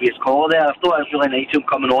the previous call there. I thought it was really nice him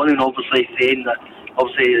coming on and obviously saying that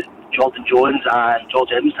Jordan Jones and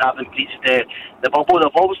George Evans haven't breached the bubble.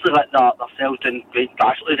 They've obviously let themselves in great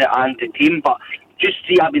partially and the team, but just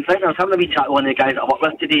see, I've been thinking, I was having a wee chat with one of the guys I work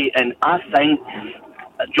with today, and I think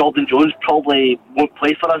Jordan Jones probably won't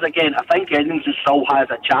play for us again. I think Edmondson still has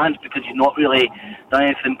a chance because he's not really done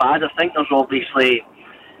anything bad. I think there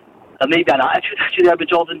may be an attitude issue there with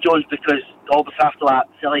Jordan Jones because obviously after that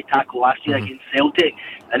silly tackle last year against Celtic,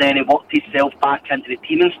 and then he worked himself back into the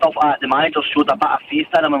team and stuff like that, the manager showed a bit of faith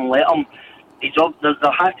in him and let him.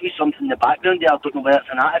 There has to be something in the background there. I don't know whether it's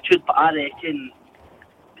an attitude, but I reckon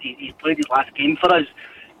he's played his last game for us.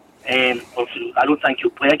 I don't think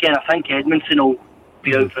he'll play again. I think Edmondson will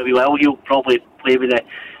be out very well. He'll probably play with the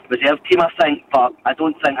reserve team, I think, but I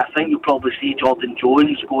think you'll probably see Jordan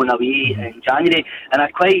Jones going away in January, and I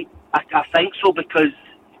think so, because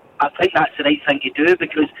I think that's the right thing to do,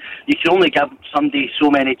 because you can only give somebody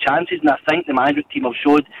so many chances, and I think the management team have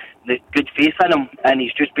showed the good faith in him, and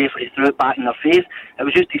he's just basically threw it back in their face. It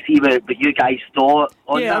was just to see what you guys thought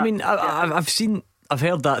on that. I mean, I've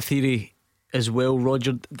heard that theory as well,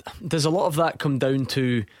 Roger. Does a lot of that come down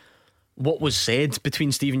to what was said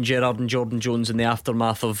between Steven Gerrard and Jordan Jones in the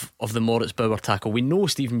aftermath of the Moritz Bauer tackle? We know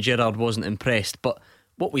Steven Gerrard wasn't impressed, but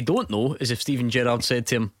what we don't know is if Steven Gerrard said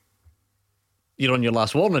to him, "You're on your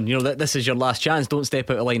last warning, that this is your last chance, don't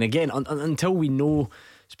step out of line again." Until we know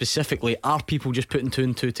specifically, are people just putting two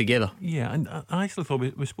and two together? Yeah, and I actually thought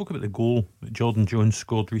we spoke about the goal that Jordan Jones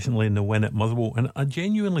scored recently in the win at Motherwell, and I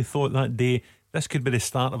genuinely thought that day this could be the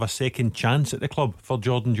start of a second chance at the club for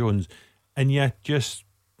Jordan Jones. And yet just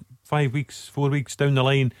 4 weeks down the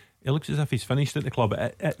line, it looks as if he's finished at the club.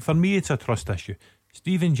 For me, it's a trust issue.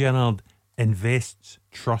 Steven Gerrard invests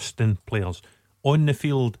trust in players on the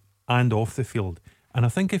field and off the field, And I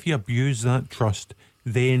think if you abuse that trust,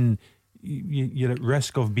 then you're at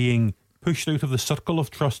risk of being pushed out of the circle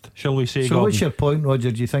of trust, shall we say. So what's your point,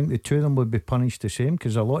 Roger? Do you think the two of them would be punished the same?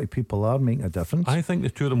 Because a lot of people are making a difference. I think the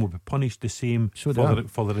two of them would be punished the same for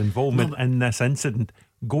their involvement in this incident.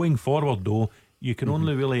 Going forward, though, you can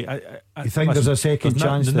only really... you think there's a second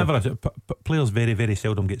chance? Players very, very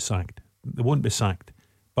seldom get sacked. They won't be sacked.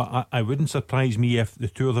 But I wouldn't surprise me if the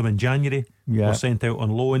two of them in January were sent out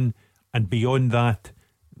on loan, and beyond that,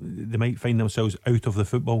 they might find themselves out of the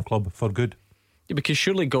football club for good. Yeah, because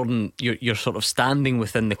surely, Gordon, you're sort of standing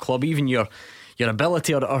within the club, even your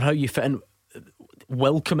ability or how you fit in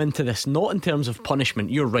will come into this, not in terms of punishment.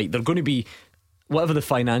 You're right, they're going to be whatever the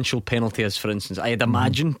financial penalty is, for instance. I'd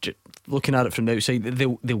imagine, looking at it from the outside,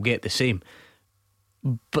 they'll get the same.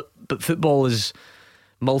 But football is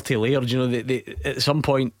multi-layered. You know, they at some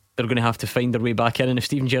point they're going to have to find their way back in, and if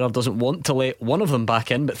Steven Gerrard doesn't want to let one of them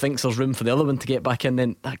back in but thinks there's room for the other one to get back in,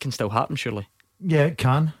 then that can still happen, surely. Yeah, it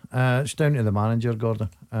can. It's down to the manager, Gordon,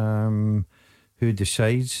 who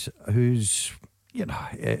decides who's, you know,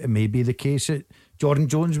 it may be the case that Jordan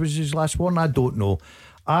Jones was his last one. I don't know.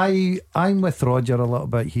 I'm with Roger a little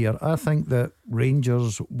bit here. I think that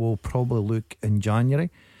Rangers will probably look in January,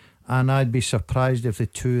 and I'd be surprised if the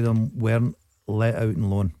two of them weren't let out on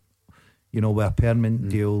loan, you know, with a permanent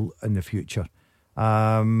deal in the future.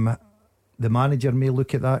 The manager may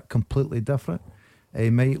look at that completely different. He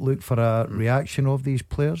might look for a reaction of these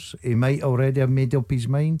players. He might already have made up his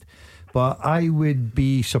mind, but I would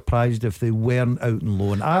be surprised if they weren't out on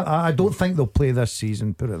loan. I don't think they'll play this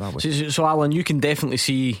season, put it that way. So Alan, you can definitely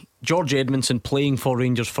see George Edmondson playing for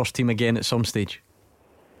Rangers first team again at some stage.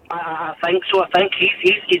 I think so. I think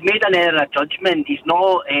he's made an error of judgment. He's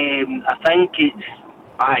not. I think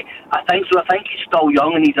so. I think he's still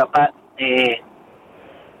young and he's a bit.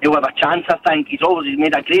 He'll have a chance. I think he's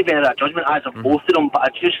made a grave error of judgment, as of both of them. But I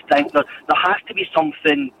just think there has to be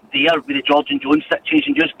something there with the Jordan Jones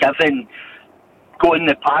situation. Just given going in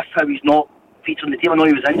the past how he's not featured on the team. I know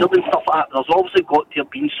he was injured and stuff like that. But there's obviously got to have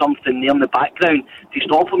been something there in the background to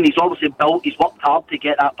stop him. He's obviously he's worked hard to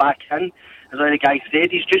get that back in. As the guy said,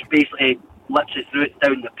 he's just basically literally threw it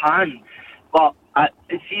down the pan. But I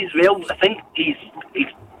think he's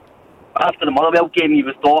after the Motherwell game, you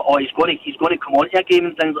would have thought, he's going to come on to a game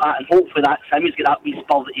and things like that, and hopefully that's him. He's got that wee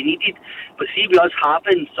spell that he needed. But see, with us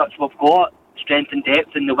having such, we've got strength and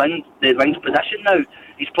depth in the wings position now.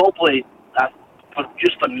 He's probably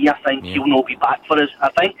for me, I think he'll not be back for us. I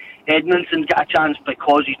think Edmondson's got a chance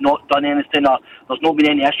because he's not done anything, or there's not been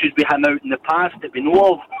any issues with him out in the past that we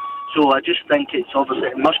know of. So I just think it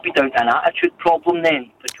must be down to an attitude problem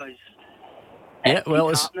then, because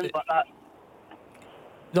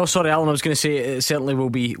No, sorry, Alan, I was going to say it certainly will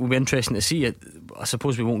be interesting to see it. I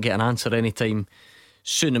suppose we won't get an answer anytime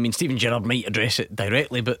soon. I mean, Steven Gerrard might address it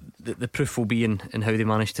directly, but the proof will be in how they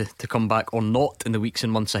manage to come back or not in the weeks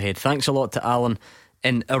and months ahead. Thanks a lot to Alan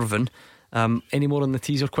in Irvine. Any more on the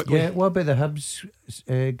teaser quickly? Yeah, what about the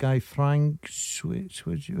Hibs guy, Frank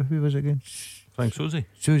who was it again? Frank Sosie.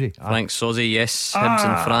 Frank Sosie, yes. Hibs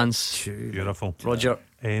in France. Beautiful. Roger.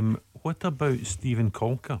 What about Stephen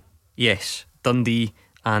Colker? Yes, Dundee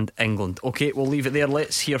and England. Okay, we'll leave it there.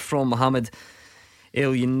 Let's hear from Mohamed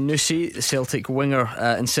El Yunusi. The Celtic winger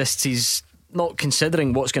insists he's not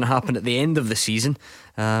considering what's going to happen at the end of the season,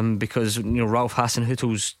 because Ralph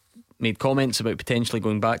Hasenhüttl's made comments about potentially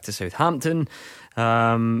going back to Southampton.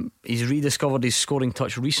 He's rediscovered his scoring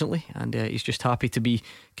touch recently, and he's just happy to be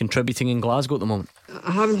contributing in Glasgow at the moment.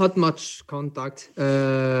 I haven't had much contact.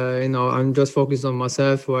 I'm just focused on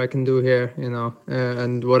myself, what I can do here,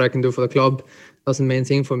 and what I can do for the club. That's the main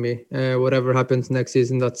thing for me. Whatever happens next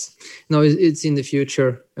season, that's it's in the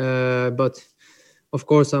future. But of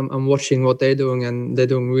course, I'm watching what they're doing, and they're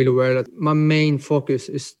doing really well. My main focus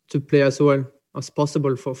is to play as well as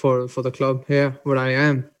possible for the club here where I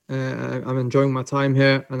am. I'm enjoying my time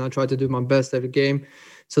here, and I try to do my best every game.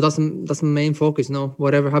 So that's the main focus.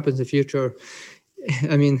 Whatever happens in the future,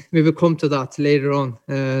 I mean, we will come to that later on.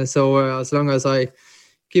 So as long as I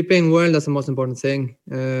keep playing well, that's the most important thing.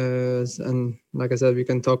 And like I said, we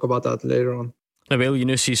can talk about that later on. Now, El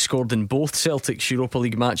Yunusi scored in both Celtic's Europa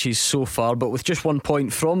League matches so far, but with just 1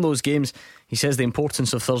 point from those games, he says the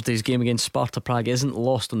importance of Thursday's game against Sparta Prague isn't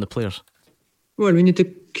lost on the players. Well, we need to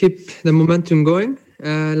keep the momentum going.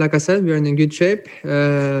 Like I said, we're in good shape,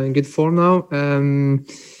 in good form now.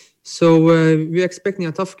 So we're expecting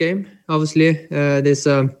a tough game. Obviously, there's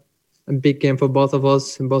a big game for both of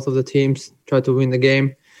us and both of the teams. Try to win the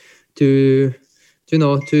game to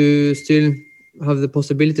still have the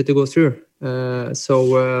possibility to go through.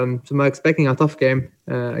 So I'm expecting a tough game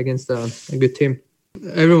against a good team.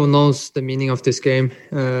 Everyone knows the meaning of this game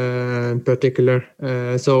in particular.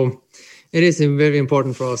 So it is very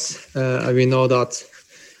important for us. And we know that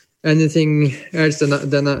anything else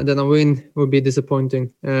than a win would be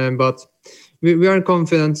disappointing. But we are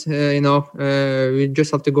confident, we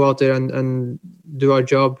just have to go out there and do our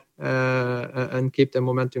job and keep the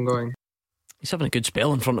momentum going. He's having a good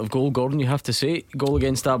spell in front of goal, Gordon, you have to say. Goal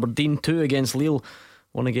against Aberdeen, 2 against Lille,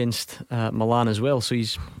 1 against Milan as well. So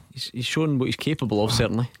he's shown what he's capable of,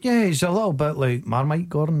 certainly. Yeah, he's a little bit like Marmite,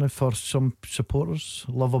 Gordon, for some supporters.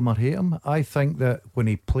 Love him or hate him. I think that when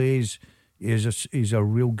he plays, he's a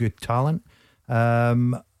real good talent.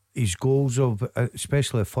 His goals of,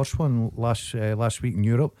 especially the first one last week in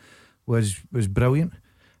Europe, was brilliant.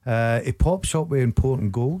 He pops up with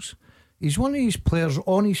important goals. He's one of these players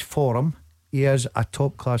on his form. He is a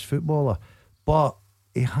top class footballer, but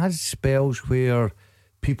he has spells where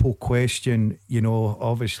people question,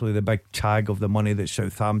 obviously the big tag of the money that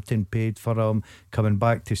Southampton paid for him coming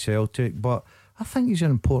back to Celtic. But I think he's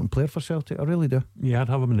an important player for Celtic. I really do. Yeah, I'd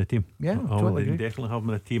have him in the team. Yeah, I totally would definitely have him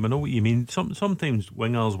in the team. I know what you mean. Sometimes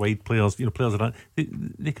wingers, wide players, players like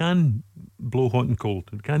that, they can blow hot and cold.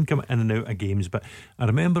 They can come in and out of games. But I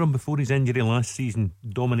remember him before his injury last season,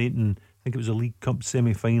 dominating. I think it was a League Cup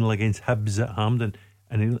semi-final against Hibs at Hampden,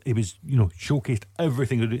 and he was, showcased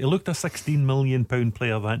everything. He looked a £16 million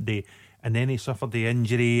player that day, and then he suffered the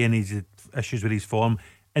injury and he's had issues with his form.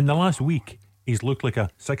 In the last week, he's looked like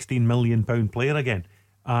a £16 million player again.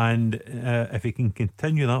 And if he can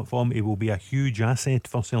continue that form, he will be a huge asset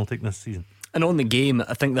for Celtic this season. And on the game,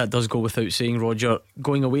 I think that does go without saying, Roger.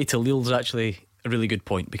 Going away to Lille is actually a really good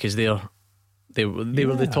point, because they were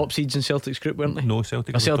the top seeds in Celtic's group, weren't they? No,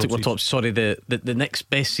 Celtic were top. Sorry, the next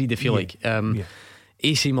best seed, if you like.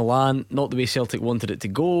 AC Milan, not the way Celtic wanted it to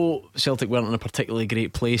go. Celtic weren't in a particularly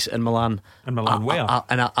great place, and Milan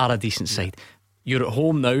are a decent side. You're at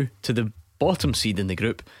home now to the bottom seed in the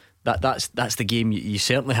group. That's the game you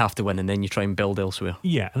certainly have to win, and then you try and build elsewhere.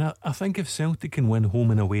 Yeah, and I think if Celtic can win home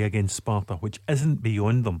and away against Sparta, which isn't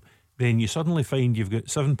beyond them, then you suddenly find you've got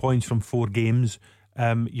 7 points from 4 games.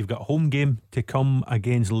 You've got a home game to come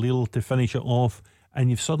against Lille to finish it off, and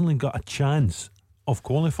you've suddenly got a chance of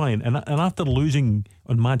qualifying. And after losing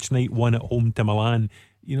on match night 1 at home to Milan,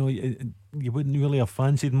 you wouldn't really have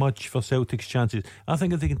fancied much for Celtic's chances. I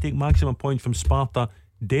think if they can take maximum points from Sparta,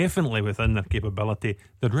 definitely within their capability,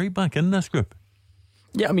 they're right back in this group.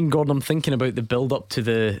 Yeah, I mean, Gordon, I'm thinking about the build up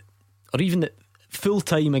to or even the full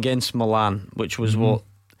time against Milan, which was what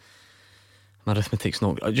my arithmetic's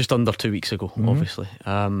not just under 2 weeks ago, obviously.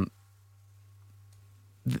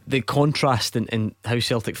 The contrast in how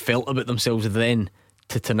Celtic felt about themselves then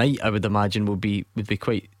to tonight, I would imagine, would be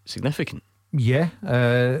quite significant. Yeah,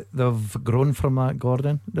 they've grown from that,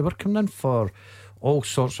 Gordon. They were coming in for all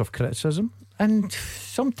sorts of criticism, and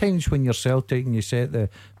sometimes when you're Celtic and you set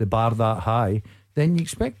the bar that high, then you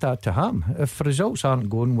expect that to happen. If results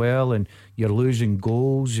aren't going well and you're losing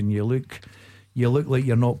goals and you look like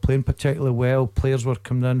you're not playing particularly well, players were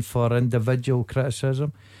coming in for individual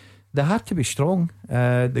criticism. They had to be strong.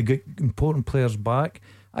 They got important players back.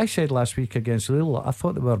 I said last week against Lille, I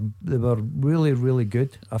thought they were really, really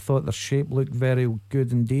good. I thought their shape looked very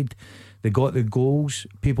good indeed. They got the goals.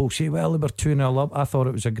 People say, well, they were 2-0 up. I thought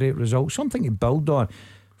it was a great result, something to build on.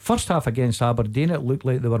 First half against Aberdeen, it looked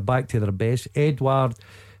like they were back to their best. Edouard,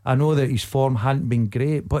 I know that his form hadn't been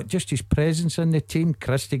great, but just his presence in the team.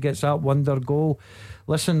 Christie gets that wonder goal.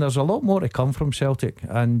 Listen, there's a lot more to come from Celtic,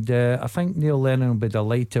 and I think Neil Lennon will be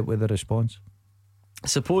delighted with the response. I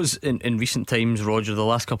suppose in recent times, Roger, the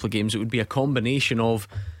last couple of games, it would be a combination of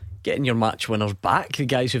getting your match winners back, the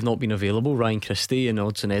guys who've not been available, Ryan Christie and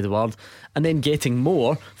Odsonne Edouard, and then getting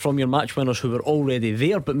more from your match winners who were already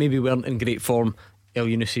there but maybe weren't in great form.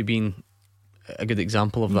 Elyounoussi being a good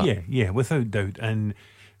example of that. Yeah, without doubt. And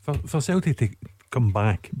for Celtic to come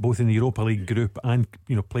back both in the Europa League group and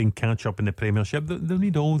playing catch up in the Premiership, they'll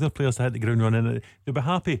need all their players to hit the ground running. They'll be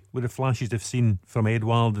happy with the flashes they've seen from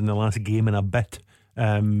Edouard in the last game and a bit,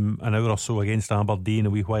 an hour or so against Aberdeen, a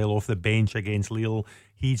wee while off the bench against Lille.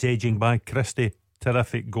 He's edging back. Christie,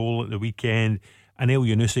 terrific goal at the weekend. And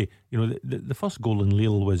Elyounoussi, the first goal in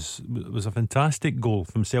Lille was a fantastic goal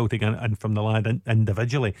from Celtic and from the lad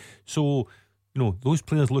individually. So those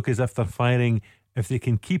players look as if they're firing. If they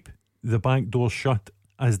can keep the back door shut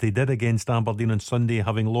as they did against Aberdeen on Sunday,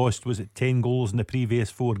 having lost 10 goals in the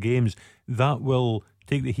previous 4 games, that will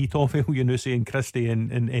take the heat off Elyounoussi and Christie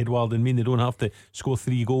and Edouard, and mean they don't have to score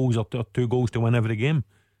 3 goals or 2 goals to win every game.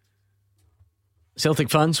 Celtic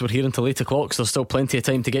fans, we're here until 8 o'clock, so there's still plenty of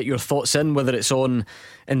time to get your thoughts in, whether it's on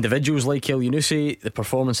individuals like Elyounoussi, the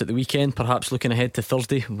performance at the weekend, perhaps looking ahead to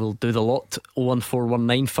Thursday. We'll do the lot.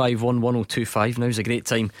 01419511025. Now's a great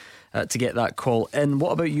time to get that call in.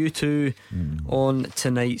 What about you two on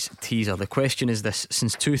tonight's teaser? The question is this: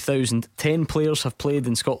 since 2000, 10 players have played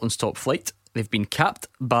in Scotland's top flight. They've been capped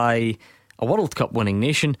by a World Cup winning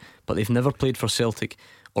nation, but they've never played for Celtic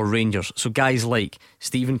or Rangers. So guys like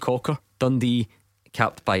Stephen Cocker, Dundee,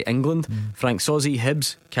 capped by England, Frank Sozzi,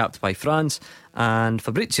 Hibs, capped by France, and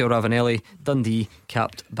Fabrizio Ravanelli, Dundee,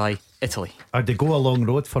 capped by Italy. I had to go a long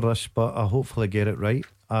road for this, but I hopefully get it right.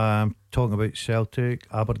 Talking about Celtic,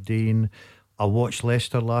 Aberdeen. I watched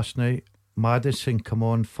Leicester last night. Maddison come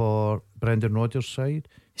on for Brendan Rodgers' side.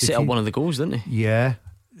 He set up one of the goals, didn't he? Yeah.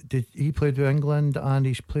 Did he played with England and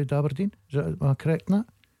he's played Aberdeen? Am I correct in that?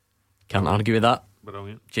 Can't argue with that.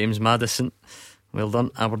 Brilliant. James Maddison, well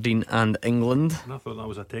done. Aberdeen and England. And I thought that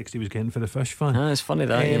was a text he was getting for the fish fan. It's funny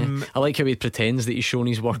that. Yeah. I like how he pretends that he's shown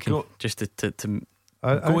he's working just to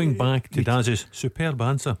going back to Daz's superb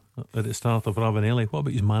answer at the start of Ravanelli. What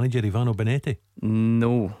about his manager Ivano Benetti?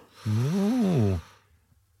 No.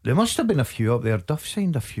 There must have been a few up there. Duff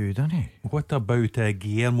signed a few, didn't he? What about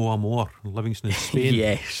Guillermo Amor, Livingston, Spain?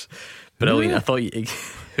 Yes, brilliant. I thought you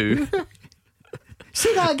who?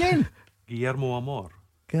 Say that again. Guillermo Amor.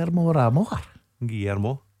 Guillermo Amor.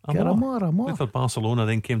 Went for Barcelona,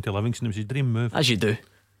 then came to Livingston. It was his dream move. As you do.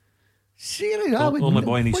 Seriously, only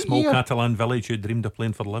boy in his small Catalan village who dreamed of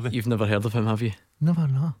playing for Livy. You've never heard of him, have you? Never,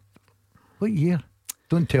 no. What year?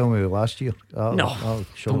 Don't tell me last year. No,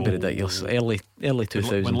 don't be ridiculous. Early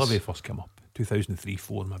 2000s. When Livy first came up,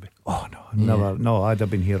 2003-04 maybe. Oh no, never. No, I'd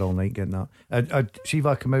have been here all night getting that. I'd see if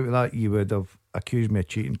I come out with that, you would have accused me of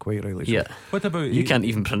cheating quite rightly. Yeah. What about you? Can't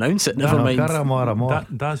even pronounce it. Never mind.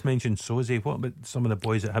 Daz mentioned Sozzi. What about some of the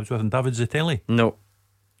boys at Hibs with him? David Zitelli? No.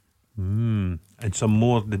 And some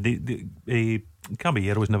more.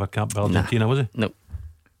 Caballero was never capped by Argentina, was he? No.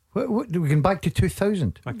 What? We can back to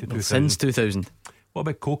 2000. Back to 2000. Since 2000. What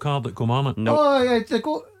about Cocard at Kilmarnock? No. Oh yeah, they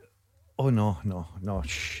go. Oh no.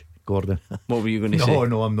 Shh, Gordon. What were you going to say?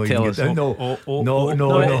 No, I'm not. Tell us. No.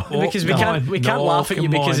 Because we can't laugh at you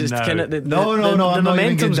because it's kind of the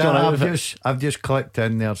momentum's gone out of it. I've just clicked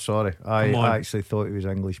in there. Sorry, I actually thought he was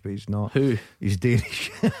English, but he's not. Who? He's Danish.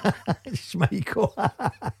 Schmeichel.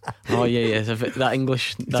 Oh yeah. That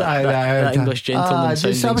English, that English gentleman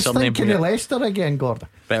sounding I was surname. thinking of Leicester again, Gordon.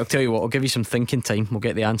 Right, I'll tell you what. I'll give you some thinking time. We'll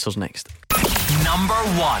get the answers next. Number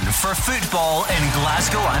one for football in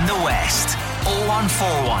Glasgow and the West.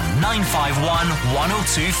 0141 951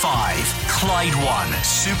 1025. Clyde One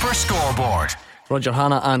Super Scoreboard. Roger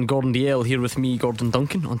Hannah and Gordon Dalziel here with me, Gordon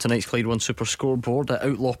Duncan, on tonight's Clyde One Super Scoreboard.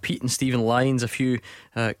 Outlaw Pete and Stephen Lyons, a few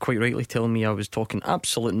quite rightly telling me I was talking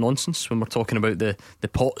absolute nonsense when we're talking about the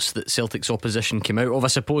pots that Celtic's opposition came out of. I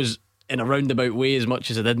suppose in a roundabout way, as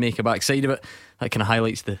much as I did make a backside of it, that kind of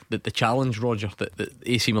highlights the challenge, Roger, that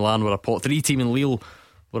AC Milan were a pot 3 team and Lille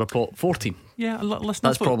were a pot 4 team. Yeah, listen,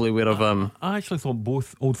 that's probably where I actually thought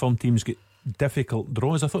both Old Firm teams get difficult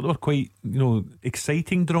draws. I thought they were quite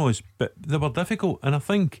exciting draws, but they were difficult. And I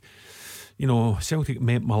think Celtic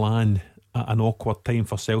met Milan at an awkward time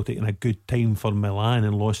for Celtic and a good time for Milan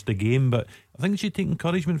and lost the game. But I think you should take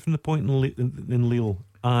encouragement from the point in Lille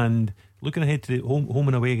and looking ahead to the home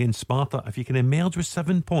and away against Sparta. If you can emerge with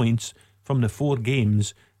 7 points from the 4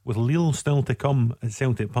 games, with Lille still to come at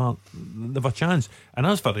Celtic Park, they've a chance. And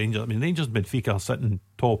as for Rangers, Rangers and Benfica are sitting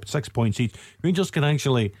top, 6 points each. Rangers can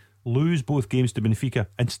actually lose both games to Benfica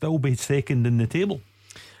and still be second in the table.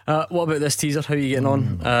 What about this teaser? How are you getting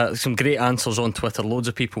on? Some great answers on Twitter. Loads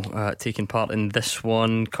of people taking part in this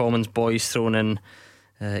one. Commons boys thrown in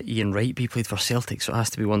Ian Wrightby played for Celtic, so it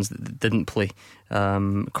has to be ones that didn't play.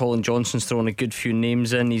 Colin Johnson's thrown a good few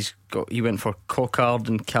names in. He went for Cockard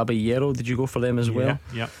and Caballero. Did you go for them as well?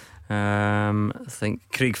 Yeah. I think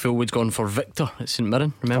Craig Philwood's gone for Victor at St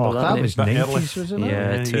Mirren. Remember that name? Was 90s, wasn't it?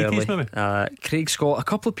 Yeah, too 80s early. maybe. Craig Scott, a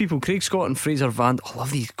couple of people, Craig Scott and Fraser Van. I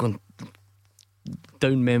love these going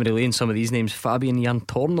down memory lane. Some of these names. Fabian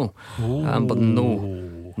Jantorno, but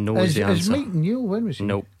no is the answer. Is Mike Neal, when was he?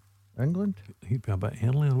 Nope. England? He'd be a bit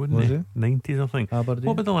earlier, wouldn't he? 90s, I think. Aberdeen.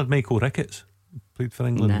 What about the lad Michael Ricketts? Played for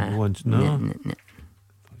England once. No.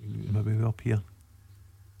 Maybe up here.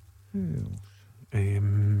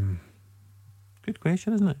 Good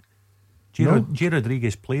question, isn't it? Jay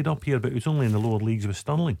Rodriguez played up here, but he was only in the lower leagues with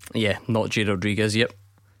Stirling. Yeah, not Jay Rodriguez. Yep.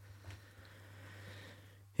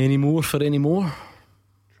 Any more for any more?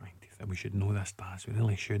 Trying to think we should know this, Daz. We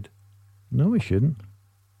really should. No, we shouldn't.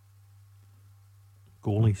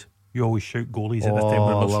 Goalies. You always shout goalies at this time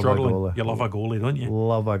when we're struggling. You love a goalie, don't you?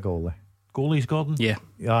 Love a goalie. goalies, Gordon? Yeah,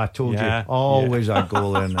 I told you. Always a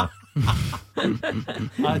goalie in there.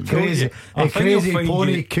 Crazy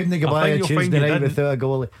pony couldn't go by a Tuesday night without a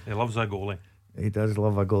goalie. He loves a goalie. He does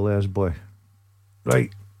love a goalie, this boy.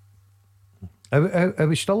 Right. Are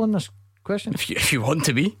we still on this question? If you want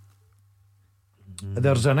to be.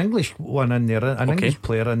 There's an English one in there, an English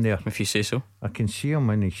player in there. If you say so. I can see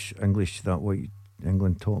him in his English, that white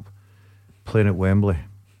England top, playing at Wembley.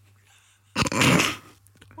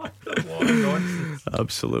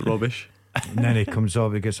 Absolute rubbish. And then he comes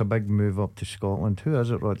up, he gets a big move up to Scotland. Who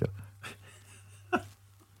is it, Roger?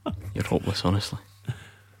 You're hopeless, honestly.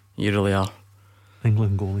 You really are.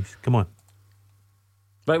 England goalies, come on.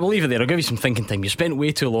 Right, we'll leave it there. I'll give you some thinking time. You spent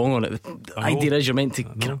way too long on it. The idea is you're meant to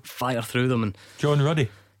kind of fire through them. And John Ruddy.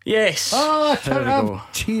 Yes.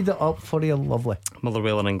 I've teed it up for you. Lovely.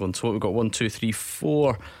 Motherwell in England. So what we've got 1, 2, 3,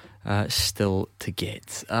 4 still to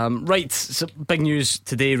get. Right, so big news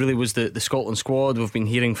today really was the Scotland squad. We've been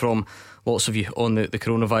hearing from lots of you on the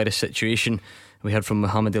coronavirus situation. We heard from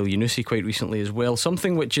Mohamed El Yunusi quite recently as well.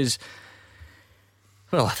 Something which is,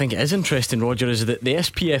 well, I think it is interesting, Roger, is that the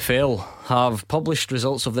SPFL have published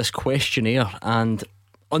results of this questionnaire, and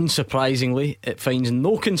unsurprisingly it finds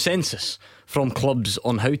no consensus from clubs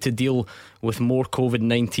on how to deal with more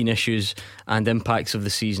COVID-19 issues and impacts of the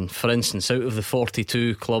season. For instance, out of the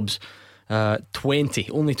 42 clubs, only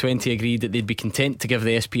 20 agreed that they'd be content to give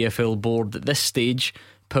the SPFL board at this stage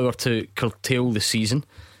power to curtail the season.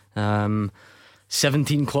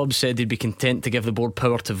 17 clubs said they'd be content to give the board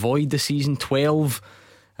power to void the season. 12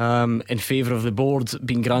 in favour of the board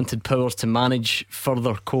being granted powers to manage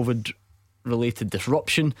further COVID related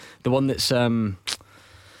disruption. The one that's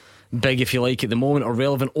big, if you like, at the moment, or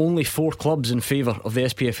relevant, only 4 clubs in favour of the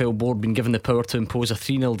SPFL board being given the power to impose a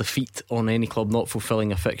 3-0 defeat on any club not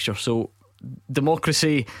fulfilling a fixture. So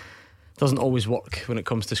democracy doesn't always work when it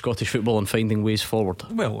comes to Scottish football and finding ways forward.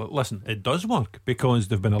 Well, listen, it does work because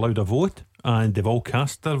they've been allowed a vote and they've all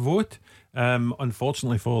cast their vote.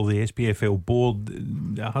 Unfortunately for the SPFL board,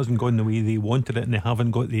 it hasn't gone the way they wanted it, and they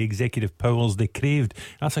haven't got the executive powers they craved.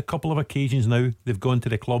 That's a couple of occasions now they've gone to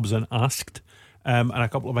the clubs and asked, and a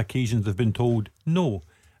couple of occasions they've been told no.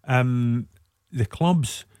 The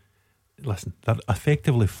clubs, listen, they're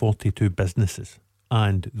effectively 42 businesses,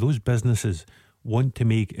 and those businesses want to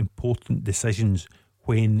make important decisions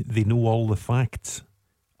when they know all the facts.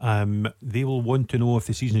 They will want to know if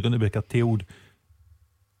the season is going to be curtailed,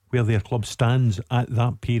 where their club stands at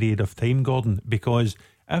that period of time, Gordon, because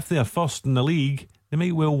if they're first in the league, they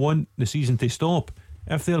might well want the season to stop.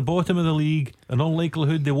 If they're bottom of the league, in all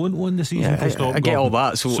likelihood they won't want the season to stop. I get all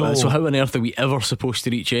that. So how on earth are we ever supposed to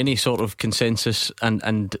reach any sort of consensus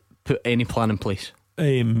and put any plan in place?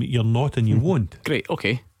 You're not, and you won't. Great,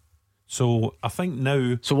 okay. So I think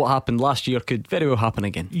now, so what happened last year could very well happen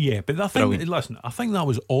again. Yeah, but I think, listen, I think that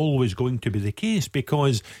was always going to be the case,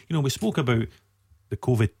 because, you know, we spoke about the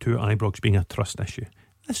COVID-2 at Ibrox being a trust issue.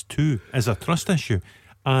 This too is a trust issue,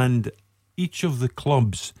 and each of the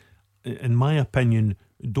clubs, in my opinion,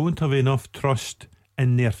 don't have enough trust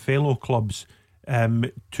in their fellow clubs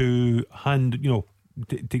to hand, you know,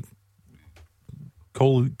 to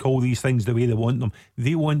call these things the way they want them.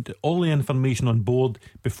 They want all the information on board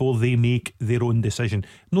before they make their own decision.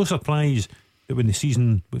 No surprise that when the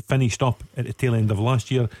season finished up at the tail end of last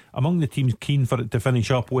year, among the teams keen for it to finish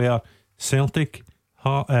up were Celtic,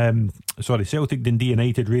 Dundee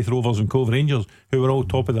United, Raith Rovers and Cove Rangers, who were all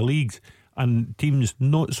top of the leagues. And teams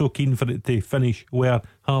not so keen for it to finish were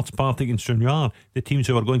Hearts, Partick and Stranraer, the teams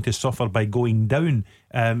who are going to suffer by going down.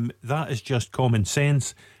 That is just common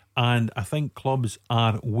sense, and I think clubs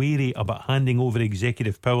are wary about handing over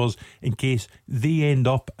executive powers in case they end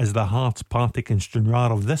up as the Hearts, Partick and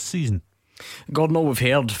Stranraer of this season. Gordon, all we've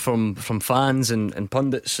heard from fans and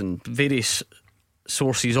pundits and various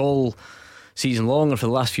sources all season long or for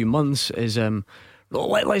the last few months is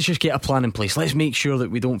let's just get a plan in place. Let's make sure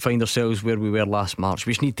that we don't find ourselves where we were last March.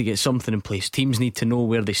 We just need to get something in place. Teams need to know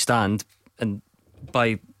where they stand, and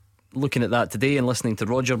by looking at that today and listening to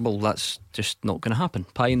Roger, well, that's just not going to happen.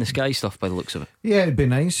 Pie in the sky stuff by the looks of it. Yeah, it'd be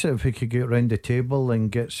nice if we could get round the table and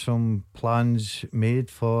get some plans made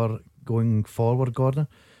for going forward, Gordon.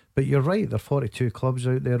 But you're right, there are 42 clubs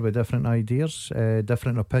out there with different ideas,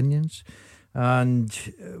 different opinions, and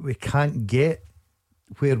we can't get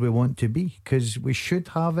where we want to be, because we should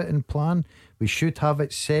have it in plan. We should have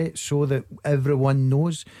it set so that everyone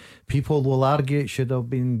knows. People will argue it should have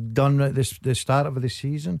been done at the start of the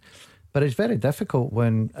season, but it's very difficult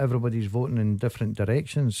when everybody's voting in different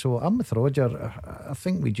directions. So I'm with Roger. I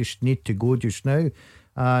think we just need to go just now,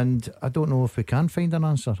 and I don't know if we can find an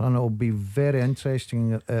answer, and it'll be very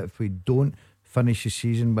interesting if we don't finish the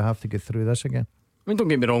season, we have to get through this again. I mean, don't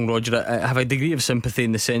get me wrong, Roger, I have a degree of sympathy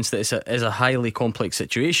in the sense that it's a highly complex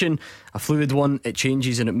situation, a fluid one. It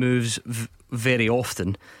changes and it moves very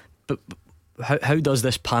often. But how does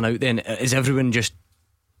this pan out then? Is everyone just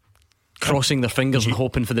crossing their fingers and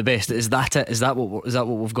hoping for the best? Is that it? Is that what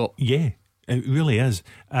we've got? Yeah, it really is.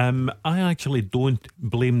 I actually don't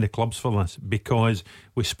blame the clubs for this, because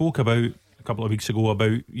we spoke about a couple of weeks ago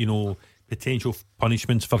about, you know, potential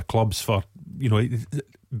punishments for clubs for, you know,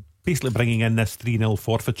 basically bringing in this 3-0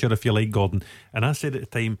 forfeiture, if you like, Gordon. And I said at the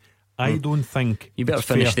time, I don't think you better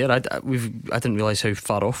finish fair. There. I didn't realise how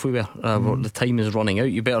far off we were. The time is running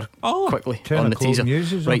out. You better quickly on the teaser.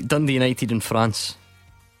 Right, Dundee United in France.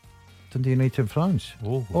 Dundee United in France.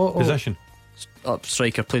 Position.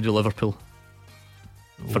 Striker, played with Liverpool.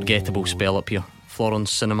 Forgettable spell up here.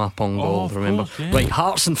 Florence Cinema Pongol, remember? Course, yeah. Right,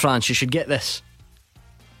 Hearts in France. You should get this.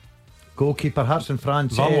 Goalkeeper, Hearts in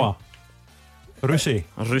France. Valois.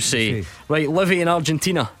 Russi. Right, Livy in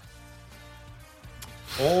Argentina.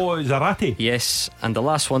 Zarate. Yes, and the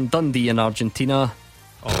last one, Dundee in Argentina.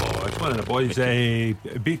 Oh, it's one of the boys.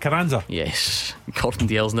 Beat Carranza. Yes. Gordon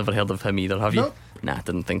Dale's never heard of him either, have you? No. Nah, I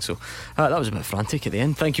didn't think so. That was a bit frantic at the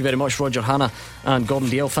end. Thank you very much, Roger Hannah and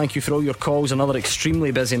Gordon Dale. Thank you for all your calls. Another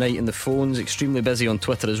extremely busy night in the phones, extremely busy on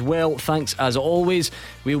Twitter as well. Thanks as always.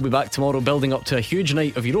 We'll be back tomorrow, building up to a huge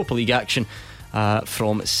night of Europa League action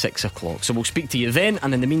from 6 o'clock. So we'll speak to you then,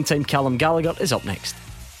 and in the meantime, Callum Gallagher is up next.